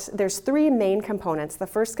out, there's three main components. The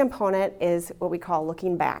first component is what we call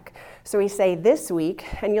looking back. So we say this week,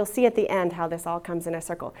 and you'll see at the end how this all comes in a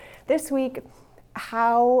circle. This week,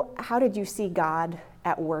 how did you see God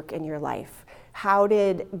at work in your life? How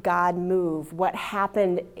did God move? What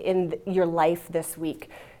happened in your life this week?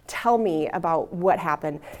 Tell me about what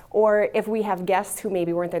happened. Or if we have guests who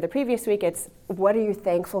maybe weren't there the previous week, it's what are you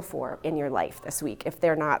thankful for in your life this week if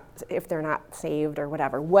they're not saved or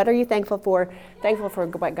whatever. What are you thankful for? Thankful for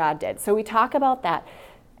what God did. So we talk about that.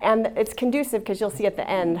 And it's conducive because you'll see at the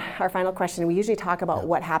end, our final question, we usually talk about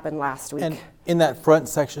what happened last week. And in that front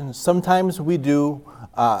section, sometimes we do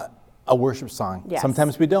a worship song. Yes.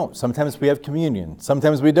 Sometimes we don't. Sometimes we have communion.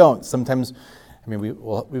 Sometimes we don't. Sometimes, we've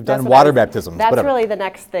done That's water baptisms. That's whatever. really the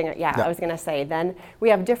next thing. Yeah, I was going to say. Then we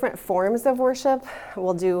have different forms of worship.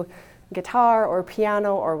 We'll do guitar or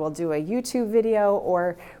piano, or we'll do a YouTube video,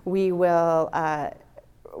 or we will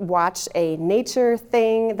watch a nature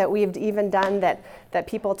thing that we've even done that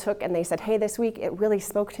people took and they said, hey, this week it really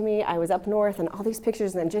spoke to me. I was up north and all these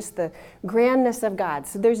pictures and just the grandness of God.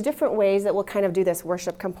 So there's different ways that we'll kind of do this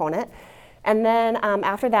worship component. And then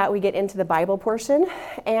after that, we get into the Bible portion.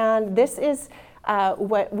 And this is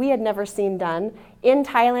what we had never seen done. In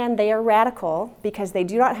Thailand, they are radical because they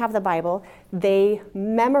do not have the Bible. They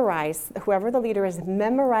memorize, whoever the leader is,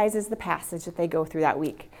 memorizes the passage that they go through that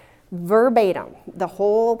week. Verbatim, the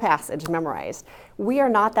whole passage memorized. We are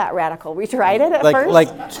not that radical. We tried it at first.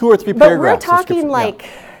 Like 2 or 3 but paragraphs. But we're talking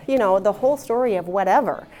the whole story of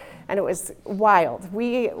whatever. and it was wild.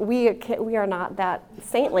 We are not that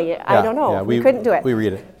saintly. I don't know. Yeah, we couldn't do it. We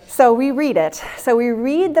read it. So we read it. So we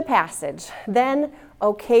read the passage. Then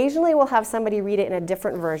occasionally we'll have somebody read it in a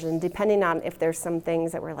different version, depending on if there's some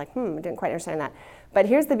things that we're like, didn't quite understand that. But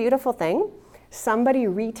here's the beautiful thing. Somebody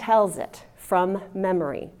retells it from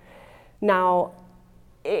memory. Now,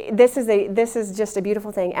 this is just a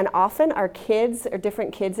beautiful thing, and often our kids or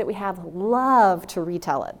different kids that we have love to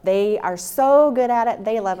retell it. They are so good at it.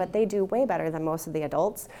 They love it. They do way better than most of the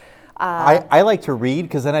adults. I like to read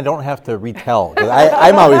because then I don't have to retell.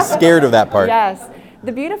 I'm always scared of that part. Yes.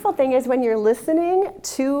 The beautiful thing is when you're listening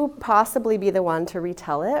to possibly be the one to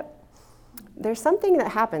retell it, there's something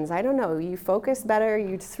that happens. I don't know. You focus better.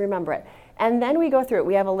 You just remember it. And then we go through it.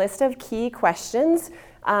 We have a list of key questions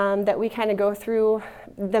that we kind of go through.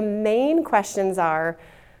 The main questions are,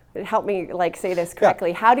 help me say this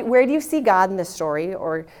correctly. Yeah. Where do you see God in this story,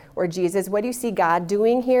 or Jesus? What do you see God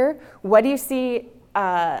doing here? What do you see?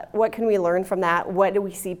 What can we learn from that? What do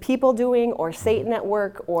we see people doing, or Satan at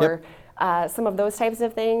work, or some of those types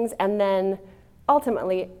of things? And then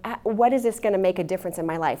ultimately, what is this going to make a difference in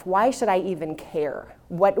my life? Why should I even care?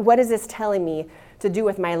 What is this telling me to do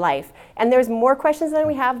with my life? And there's more questions than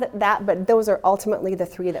we have but those are ultimately the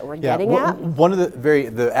three that we're getting at. One of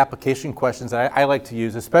the application questions that I like to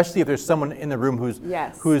use, especially if there's someone in the room who's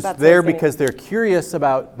there because they're curious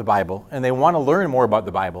about the Bible and they want to learn more about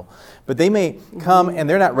the Bible, but they may come and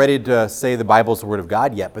they're not ready to say the Bible's the Word of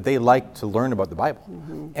God yet, but they like to learn about the Bible.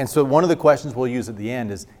 And so one of the questions we'll use at the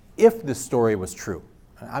end is, if this story was true,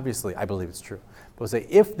 and obviously I believe it's true, but we'll say,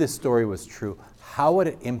 if this story was true, how would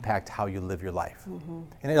it impact how you live your life?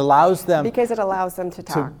 And it allows them... Because it allows them to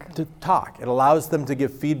talk. To talk. It allows them to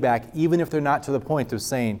give feedback, even if they're not to the point of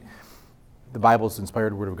saying the Bible's the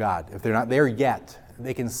inspired Word of God. If they're not there yet,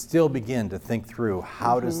 they can still begin to think through,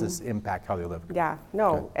 how does this impact how they live? Yeah,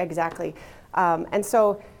 exactly. And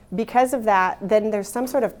so because of that, then there's some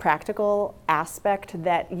sort of practical aspect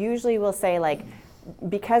that usually will say,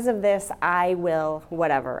 because of this, I will,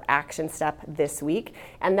 action step this week.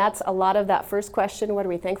 And that's a lot of that first question, what are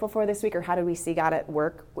we thankful for this week, or how did we see God at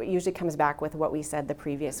work? It usually comes back with what we said the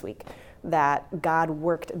previous week, that God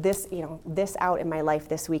worked this out in my life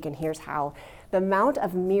this week, and here's how. The amount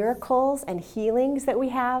of miracles and healings that we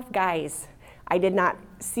have, guys, I did not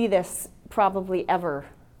see this probably ever.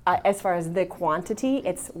 As far as the quantity,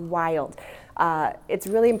 it's wild. It's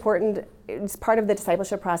really important. It's part of the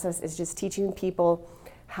discipleship process is just teaching people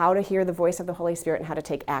how to hear the voice of the Holy Spirit and how to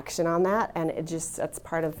take action on that. And that's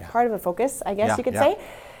part of a focus, I guess you could say.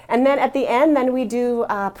 And then at the end, then we do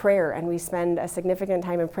prayer, and we spend a significant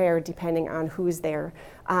time in prayer depending on who's there.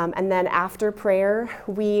 And then after prayer,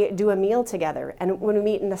 we do a meal together. And when we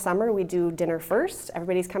meet in the summer, we do dinner first.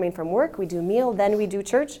 Everybody's coming from work. We do a meal, then we do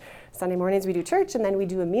church. Sunday mornings we do church, and then we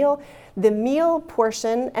do a meal. The meal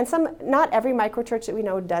portion, and not every micro church that we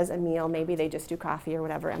know does a meal. Maybe they just do coffee or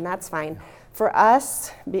whatever, and that's fine. For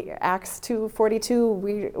us, Acts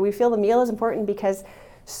 2:42, we feel the meal is important because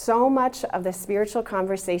so much of the spiritual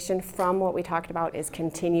conversation from what we talked about is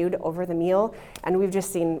continued over the meal, and we've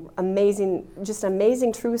just seen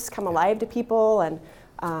amazing truths come alive to people, and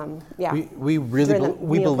we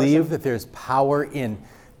believe that there's power in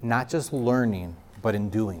not just learning but in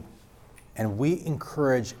doing, and we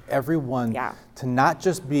encourage everyone to not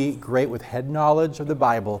just be great with head knowledge of the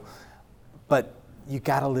Bible, but you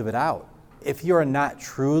got to live it out. If you are not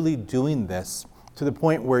truly doing this to the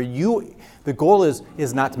point where the goal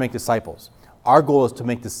is not to make disciples. Our goal is to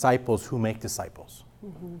make disciples who make disciples.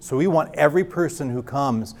 So we want every person who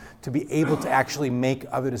comes to be able to actually make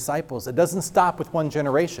other disciples. It doesn't stop with one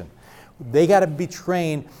generation. They got to be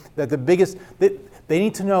trained that they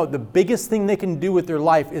need to know the biggest thing they can do with their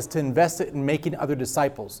life is to invest it in making other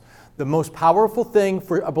disciples. The most powerful thing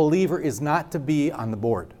for a believer is not to be on the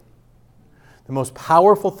board. The most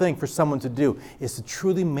powerful thing for someone to do is to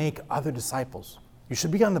truly make other disciples. You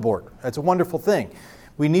should be on the board. That's a wonderful thing.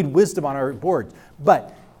 We need wisdom on our board.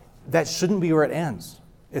 But that shouldn't be where it ends.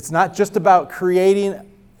 It's not just about creating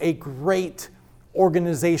a great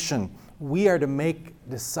organization. We are to make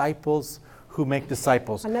disciples who make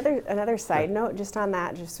disciples. Another side note, just on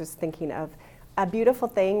that, just was thinking of, a beautiful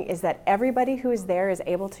thing is that everybody who is there is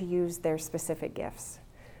able to use their specific gifts.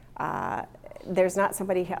 There's not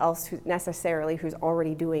somebody else who's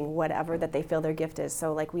already doing whatever that they feel their gift is.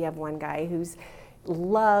 So we have one guy who's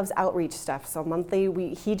loves outreach stuff. So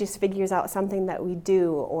monthly, he just figures out something that we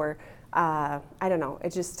do, or I don't know.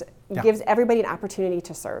 It just gives everybody an opportunity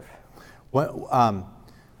to serve.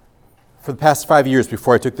 For the past 5 years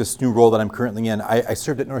before I took this new role that I'm currently in, I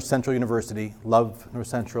served at North Central University, love North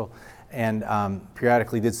Central, and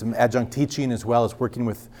periodically did some adjunct teaching as well as working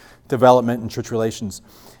with development and church relations.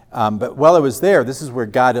 But while I was there, this is where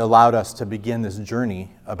God allowed us to begin this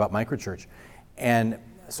journey about microchurch. And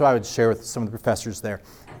so I would share with some of the professors there.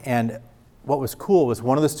 And what was cool was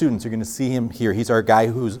one of the students, you're going to see him here. He's our guy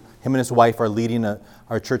him and his wife are leading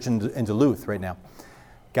our church in Duluth right now.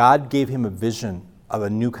 God gave him a vision of a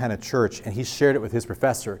new kind of church, and he shared it with his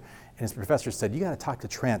professor. And his professor said, you got to talk to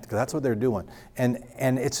Trent, because that's what they're doing. And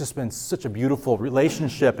it's just been such a beautiful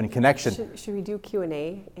relationship and connection. Should we do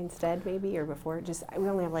Q&A instead, maybe, or before? We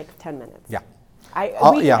only have like 10 minutes. Yeah.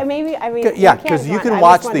 Yeah, because you can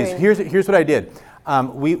watch these. Here's what I did.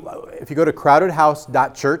 If you go to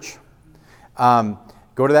crowdedhouse.church,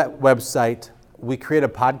 go to that website. We create a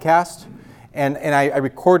podcast, and I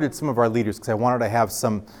recorded some of our leaders because I wanted to have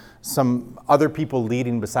some other people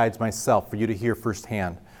leading besides myself for you to hear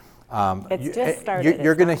firsthand. It's just started.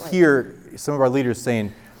 You're going to hear some of our leaders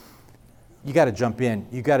saying, you got to jump in.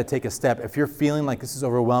 You got to take a step. If you're feeling like this is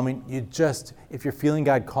overwhelming, if you're feeling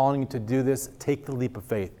God calling you to do this, take the leap of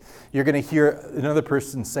faith. You're going to hear another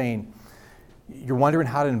person saying, you're wondering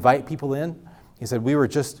how to invite people in? He said, we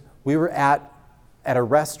were at a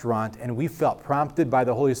restaurant and we felt prompted by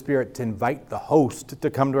the Holy Spirit to invite the host to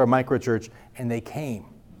come to our microchurch, and they came.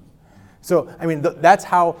 So, that's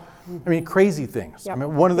how, crazy things. Yep.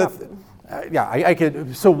 One of the, I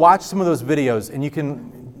could, so watch some of those videos, and you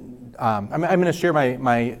can, I'm going to share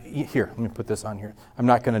here, let me put this on here. I'm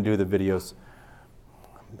not going to do the videos,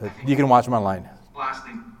 but you can watch them online.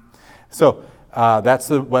 Blasting. So, that's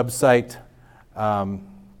the website.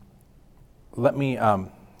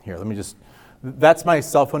 That's my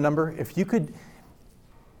cell phone number.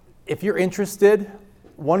 If you're interested,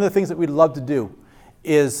 one of the things that we'd love to do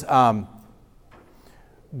is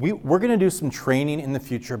we're going to do some training in the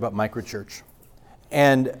future about microchurch.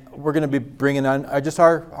 And we're going to be bringing on just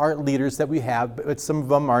our leaders that we have, but some of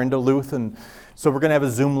them are in Duluth, and so we're going to have a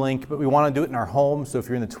Zoom link, but we want to do it in our home. So if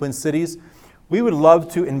you're in the Twin Cities, we would love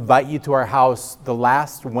to invite you to our house the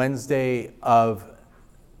last Wednesday of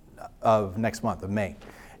next month, of May.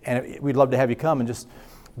 And we'd love to have you come and just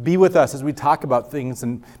be with us as we talk about things.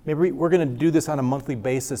 And maybe we're going to do this on a monthly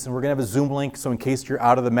basis, and we're going to have a Zoom link, so in case you're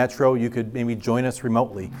out of the metro, you could maybe join us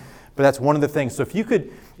remotely. But that's one of the things. So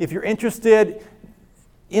if you're interested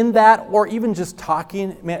in that, or even just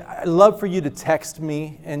talking, man, I'd love for you to text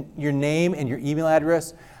me and your name and your email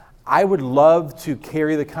address. I would love to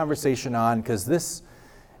carry the conversation on, because this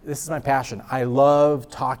is my passion. I love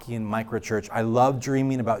talking in microchurch. I love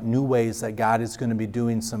dreaming about new ways that God is going to be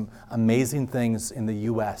doing some amazing things in the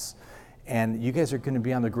U.S. And you guys are going to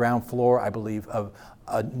be on the ground floor, I believe, of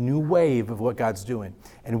a new wave of what God's doing.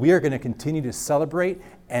 And we are going to continue to celebrate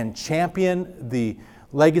and champion the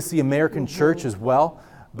legacy American church as well,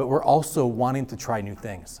 but we're also wanting to try new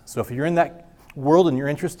things. So if you're in that world and you're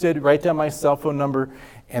interested, write down my cell phone number,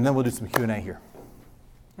 and then we'll do some Q&A here.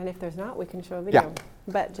 And if there's not, we can show a video. Yeah.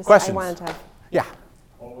 But just Questions? I wanted to. Yeah.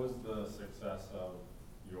 What was the success of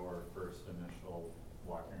your first initial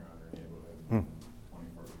walking around your neighborhood in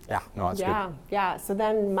 2014? Yeah, no, that's good. Yeah. So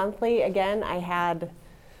then monthly, again, I had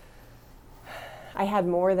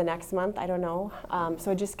more the next month, I don't know.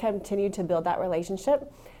 So I just continued to build that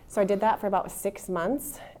relationship. So I did that for about 6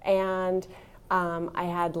 months. And I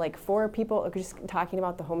had like 4 people just talking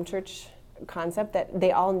about the home church concept, that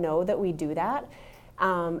they all know that we do that.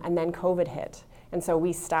 And then COVID hit. And so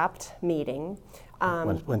we stopped meeting.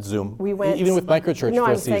 Went Zoom. We went, even with microchurch no, for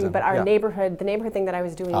I'm a season. saying, but our Yeah. neighborhood, the neighborhood thing that I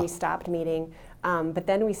was doing, we stopped meeting. But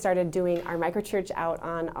then we started doing our microchurch out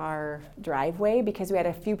on our driveway, because we had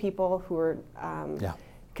a few people who were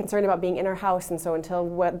concerned about being in our house. And so until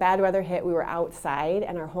bad weather hit, we were outside,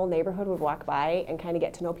 and our whole neighborhood would walk by and kind of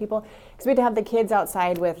get to know people. Because we had to have the kids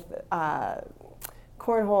outside with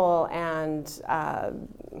cornhole and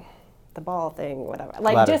the ball thing, whatever,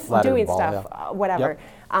 like Ladder doing ball, stuff, whatever.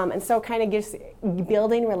 Yep. And so kind of just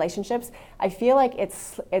building relationships. I feel like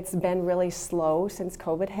it's been really slow since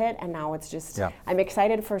COVID hit, and now it's just, I'm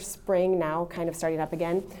excited for spring now, kind of starting up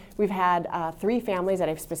again. We've had 3 families that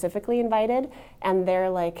I've specifically invited, and they're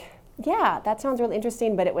like, yeah, that sounds really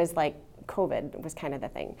interesting, but it was like COVID was kind of the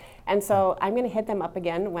thing. And so I'm going to hit them up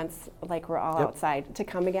again once like we're all outside to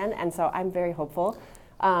come again, and so I'm very hopeful.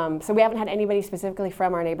 So we haven't had anybody specifically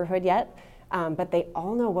from our neighborhood yet, but they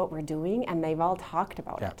all know what we're doing, and they've all talked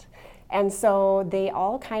about it. And so they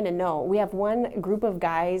all kind of know. We have one group of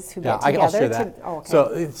guys who get together. I'll share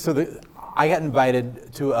that. So I got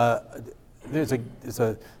invited to there's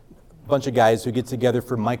a bunch of guys who get together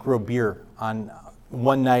for micro beer on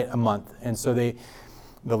one night a month, and so the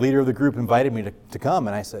leader of the group invited me to come,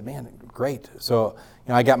 and I said, man, great. So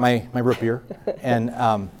I got my root beer,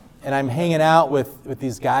 and and I'm hanging out with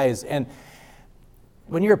these guys. And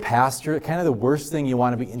when you're a pastor, kind of the worst thing you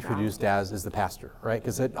want to be introduced as is the pastor, right?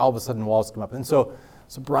 Because all of a sudden walls come up. And so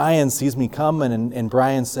Brian sees me coming, and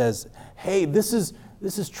Brian says, hey, this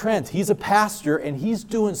is Trent. He's a pastor, and he's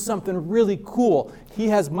doing something really cool. He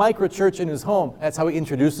has microchurch in his home. That's how he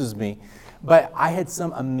introduces me. But I had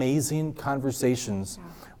some amazing conversations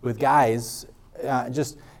with guys,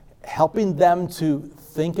 just helping them to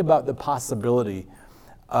think about the possibility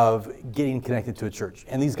of getting connected to a church.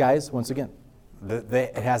 And these guys, once again,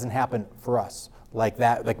 it hasn't happened for us like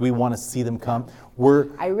that. Like, we want to see them come.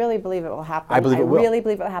 I really believe it will happen. I really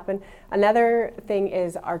believe it will happen. Another thing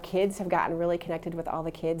is our kids have gotten really connected with all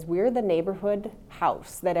the kids. We're the neighborhood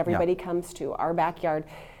house that everybody comes to, our backyard.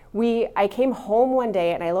 I came home one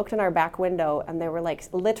day and I looked in our back window and there were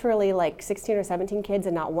literally 16 or 17 kids,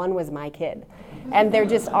 and not one was my kid. And they're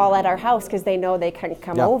just all at our house because they know they can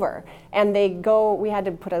come over. And we had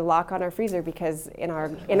to put a lock on our freezer because in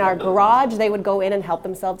our garage they would go in and help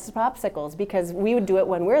themselves to popsicles, because we would do it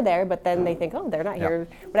when we're there, but then they think, oh, they're not here,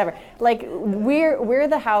 whatever. Like, we're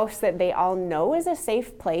the house that they all know is a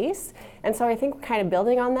safe place. And so I think we're kind of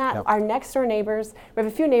building on that. Our next door neighbors, we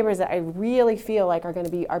have a few neighbors that I really feel like are going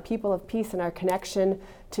to be our people of peace and our connection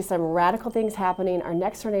to some radical things happening. Our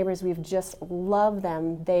next door neighbors, we've just loved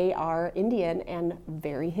them. They are Indian and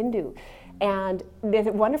very Hindu. And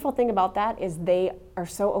the wonderful thing about that is they are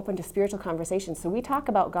so open to spiritual conversations. So we talk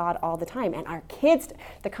about God all the time. And our kids,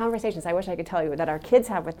 the conversations I wish I could tell you that our kids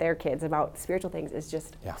have with their kids about spiritual things is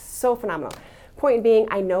just so phenomenal. Point being,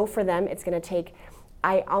 I know for them it's going to take,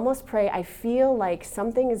 I almost pray, I feel like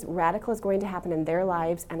something radical is going to happen in their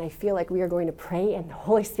lives, and I feel like we are going to pray and the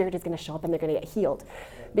Holy Spirit is going to show up and they're going to get healed.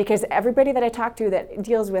 Because everybody that I talk to that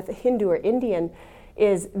deals with Hindu or Indian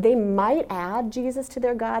is they might add Jesus to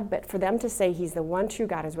their God, but for them to say he's the one true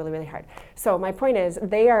God is really, really hard. So my point is,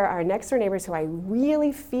 they are our next door neighbors who I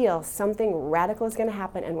really feel something radical is going to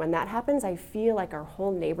happen, and when that happens, I feel like our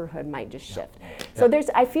whole neighborhood might just shift. So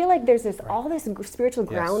I feel like there's all this spiritual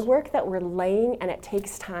groundwork that we're laying, and it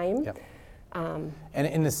takes time. And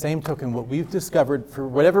in the same token, what we've discovered, for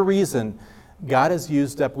whatever reason, God has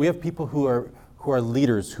used up, we have people who are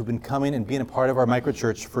leaders who've been coming and being a part of our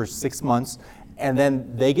microchurch for 6 months, and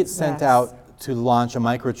then they get sent out to launch a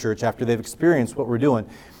microchurch after they've experienced what we're doing,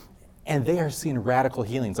 and they are seeing radical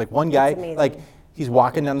healings. Like, one guy, he's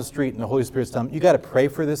walking down the street and the Holy Spirit's telling him, you got to pray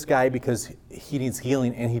for this guy because he needs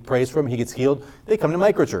healing, and he prays for him, he gets healed. They come to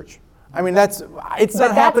microchurch. I mean, it's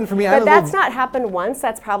not happened for me. But that's not happened once.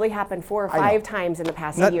 That's probably happened 4 or 5 times in the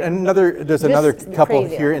past year. There's another couple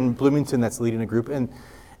here in Bloomington that's leading a group,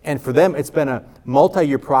 and for them, it's been a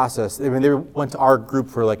multi-year process. I mean, they went to our group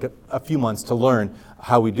for a few months to learn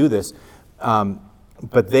how we do this.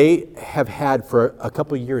 But they have had for a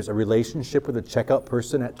couple of years a relationship with a checkout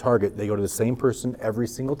person at Target. They go to the same person every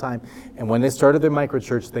single time. And when they started their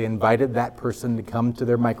microchurch, they invited that person to come to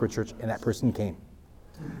their microchurch, and that person came.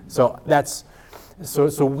 So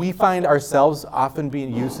so we find ourselves often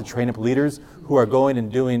being used to train up leaders who are going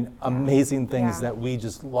and doing amazing things that we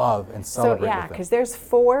just love and celebrate with them. Because there's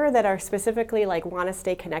 4 that are specifically want to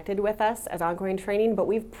stay connected with us as ongoing training, but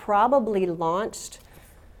we've probably launched,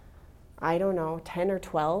 I don't know, 10 or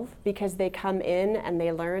 12, because they come in and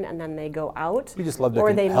they learn and then they go out. We just love to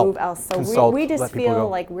or they help move else. So consult, we just feel go.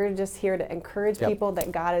 like we're just here to encourage people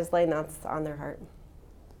that God is laying that on their heart.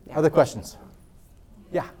 Other questions?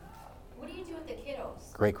 Yeah. What do you do with the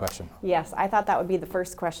kiddos? Great question. Yes, I thought that would be the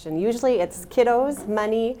first question. Usually it's kiddos,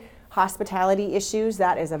 money, hospitality issues.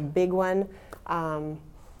 That is a big one.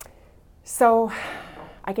 So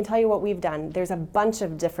I can tell you what we've done. There's a bunch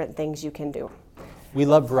of different things you can do. We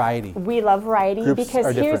love variety. We love variety. Groups because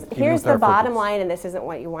are different, here's with our the bottom focus. line, and this isn't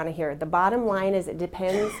what you want to hear. The bottom line is it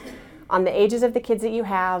depends on the ages of the kids that you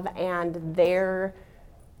have and their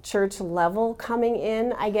church level coming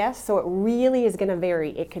in, I guess. So it really is going to vary.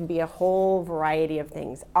 It could be a whole variety of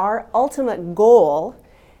things. Our ultimate goal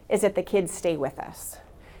is that the kids stay with us.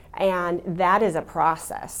 And that is a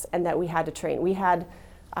process, and that we had to train. We had,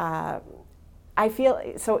 I feel,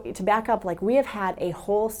 so to back up, we have had a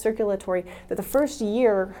whole circulatory, that the first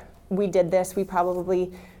year we did this, we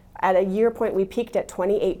probably, at a year point, we peaked at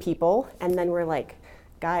 28 people, and then we're like,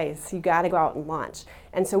 guys, you got to go out and launch.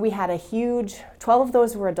 And so we had a huge, 12 of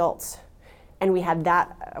those were adults. And we had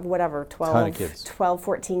 12,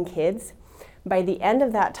 14 kids. By the end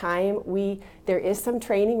of that time, there is some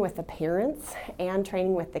training with the parents and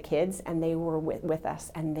training with the kids, and they were with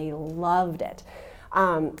us, and they loved it.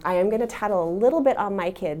 I am going to tattle a little bit on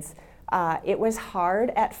my kids. It was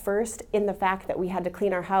hard at first in the fact that we had to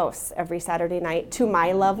clean our house every Saturday night to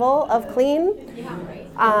my level of clean.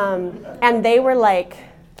 And they were like,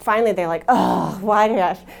 finally they're like, oh, why did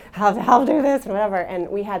I have to help do this and whatever. And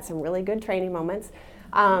we had some really good training moments.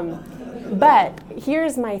 But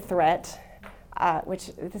here's my threat, which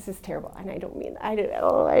this is terrible, and I don't mean, I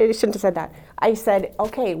shouldn't have said that. I said,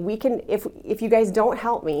 okay, we can, if you guys don't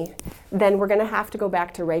help me, then we're gonna have to go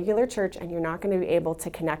back to regular church, and you're not gonna be able to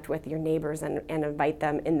connect with your neighbors and invite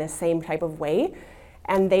them in the same type of way.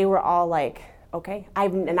 And they were all like, okay.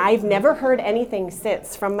 I've never heard anything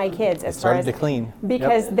since from my kids as far as to clean.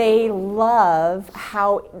 because they love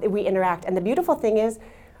how we interact. And the beautiful thing is,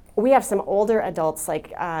 we have some older adults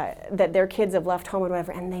like that their kids have left home and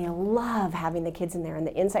whatever, and they love having the kids in there and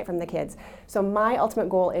the insight from the kids. So my ultimate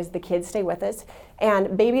goal is the kids stay with us.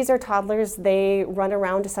 And babies or toddlers, they run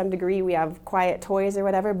around to some degree. We have quiet toys or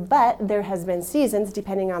whatever, but there has been seasons,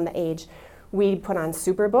 depending on the age, we put on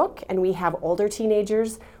Superbook, and we have older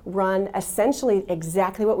teenagers run essentially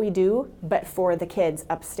exactly what we do, but for the kids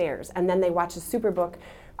upstairs. And then they watch the Superbook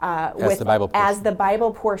As the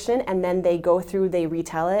Bible portion. And then they go through, they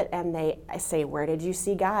retell it, and they say, where did you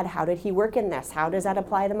see God? How did he work in this? How does that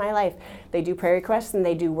apply to my life? They do prayer requests, and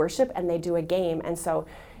they do worship, and they do a game. And so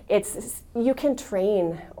you can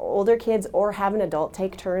train older kids or have an adult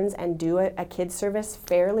take turns and do a kids service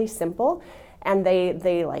fairly simple, and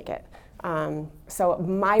they like it. So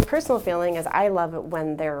my personal feeling is I love it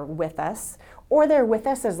when they're with us, or they're with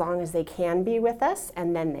us as long as they can be with us,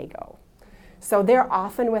 and then they go. So they're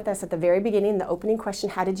often with us at the very beginning, the opening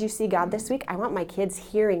question, how did you see God this week? I want my kids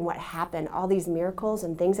hearing what happened, all these miracles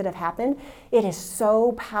and things that have happened. It is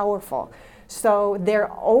so powerful. So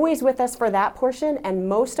they're always with us for that portion, and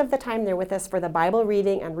most of the time they're with us for the Bible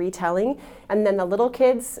reading and retelling. And then the little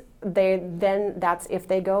kids, that's if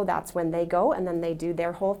they go, that's when they go, and then they do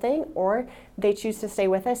their whole thing, or they choose to stay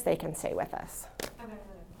with us, they can stay with us. I got another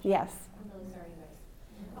question. Yes. I'm really sorry,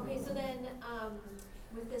 guys. Okay, so then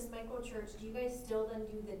with this micro church, do you guys still then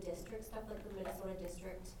do the district stuff, like the Minnesota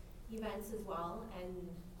district events as well? And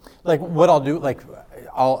Like what I'll do, like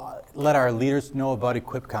I'll let our leaders know about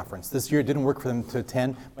Equip Conference. This year it didn't work for them to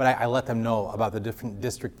attend, but I let them know about the different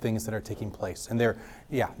district things that are taking place. And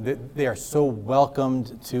they are so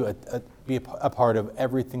welcomed to be a part of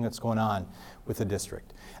everything that's going on with the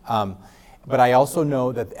district. But I also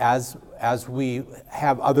know that as we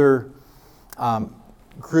have other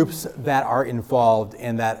groups that are involved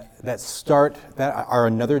and that are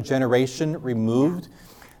another generation removed,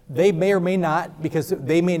 they may or may not, because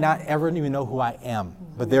they may not ever even know who I am,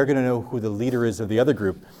 but they're going to know who the leader is of the other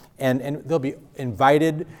group. And they'll be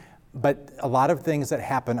invited, but a lot of things that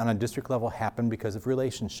happen on a district level happen because of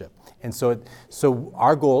relationship. And so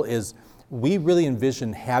our goal is, we really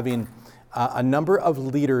envision having a number of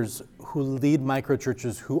leaders who lead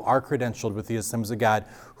microchurches who are credentialed with the Assemblies of God,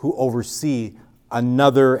 who oversee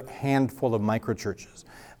another handful of microchurches.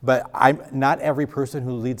 But not every person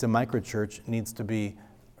who leads a microchurch needs to be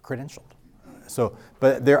credentialed. So,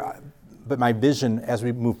 but my vision as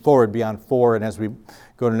we move forward beyond 4 and as we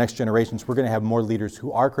go to next generations, we're going to have more leaders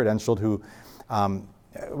who are credentialed. Who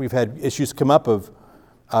we've had issues come up of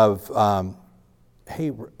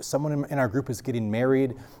hey, someone in our group is getting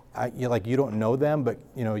married. You don't know them, but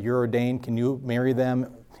you're ordained. Can you marry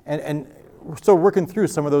them? And we're still working through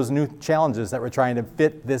some of those new challenges that we're trying to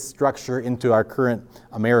fit this structure into our current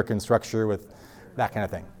American structure with that kind of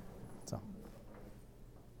thing. So,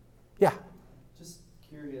 yeah. Just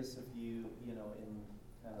curious if you in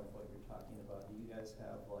kind of what you're talking about, do you guys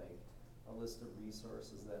have like a list of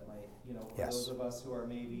resources that might, for Yes. those of us who are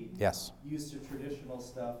maybe Yes. used to traditional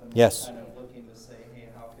stuff and Yes. kind of looking to say, hey,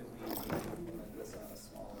 how could we implement this on a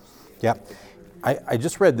smaller scale? Yeah. I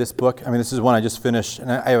just read this book. I mean, this is one I just finished,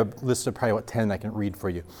 and I have a list of probably 10 I can read for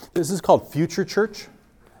you. This is called Future Church.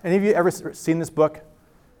 Any of you ever seen this book?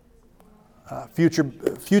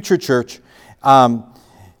 Future Church.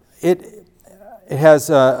 It has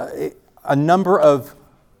a number of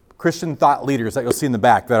Christian thought leaders that you'll see in the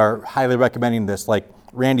back that are highly recommending this, like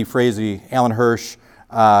Randy Frazee, Alan Hirsch,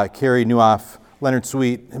 Carey Nieuwhof, Leonard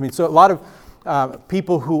Sweet. I mean, so a lot of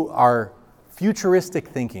people who are futuristic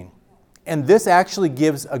thinking. And this actually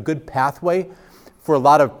gives a good pathway for a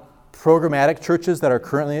lot of programmatic churches that are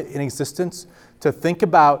currently in existence to think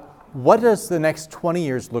about, what does the next 20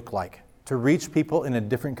 years look like to reach people in a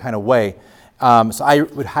different kind of way. So I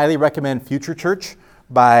would highly recommend Future Church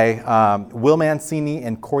by Will Mancini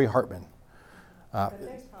and Corey Hartman. But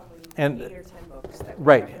there's probably and- 8 or 10 books that we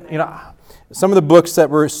Right. recommend. Some of the books that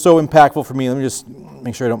were so impactful for me, let me just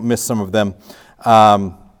make sure I don't miss some of them.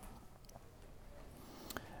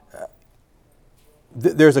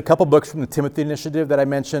 There's a couple books from the Timothy Initiative that I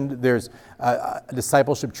mentioned. There's a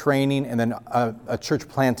discipleship training, and then a church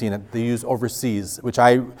planting that they use overseas, which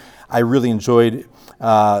I really enjoyed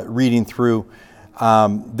reading through.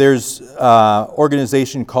 There's an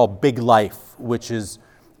organization called Big Life, which is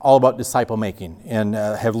all about disciple making, and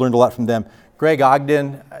have learned a lot from them. Greg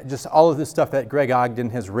Ogden, just all of this stuff that Greg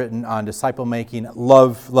Ogden has written on disciple making.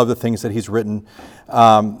 Love the things that he's written.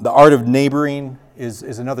 The Art of Neighboring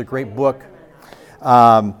is another great book.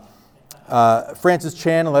 Francis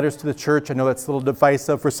Chan, Letters to the Church. I know that's a little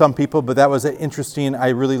divisive for some people, but that was interesting. I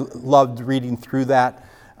really loved reading through that.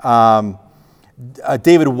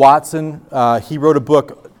 David Watson, he wrote a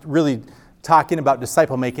book really talking about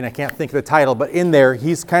disciple making. I can't think of the title, but in there,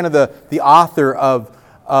 he's kind of the author of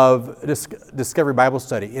Discovery Bible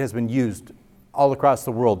Study. It has been used all across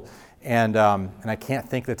the world. And I can't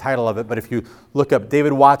think of the title of it, but if you look up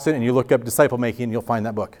David Watson and you look up disciple making, you'll find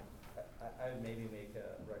that book. I'd maybe make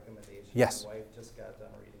a recommendation. Yes. My wife just got done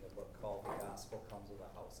reading a book called The Gospel Comes with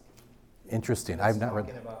a House Key. Interesting. I've not read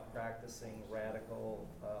Talking that. about practicing radical,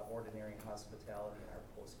 ordinary hospitality in our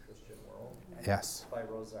post-Christian world. Yes. By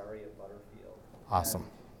Rosaria Butterfield. Awesome.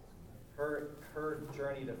 And her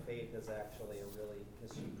journey to faith is actually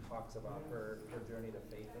because she talks about her journey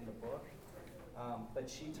to faith in the book. But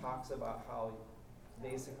she talks about how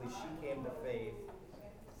basically she came to faith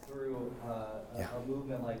through a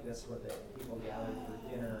movement like this where people gathered for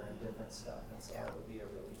dinner and different stuff. And so that would be a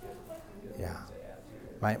really good thing to add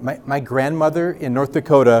to it. My grandmother in North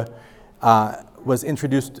Dakota was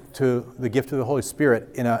introduced to the gift of the Holy Spirit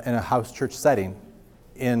in a house church setting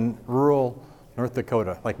in rural North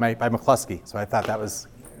Dakota, like by McCluskey. So I thought that was,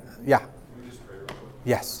 yeah. Can we just pray real quick?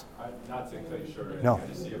 Yes. Not to cut you short. No. I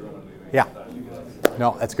just see everyone leaving. Yeah. I thought you guys-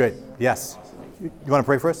 No, that's great. Yes. You want to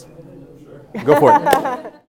pray for us? Sure. Go for it.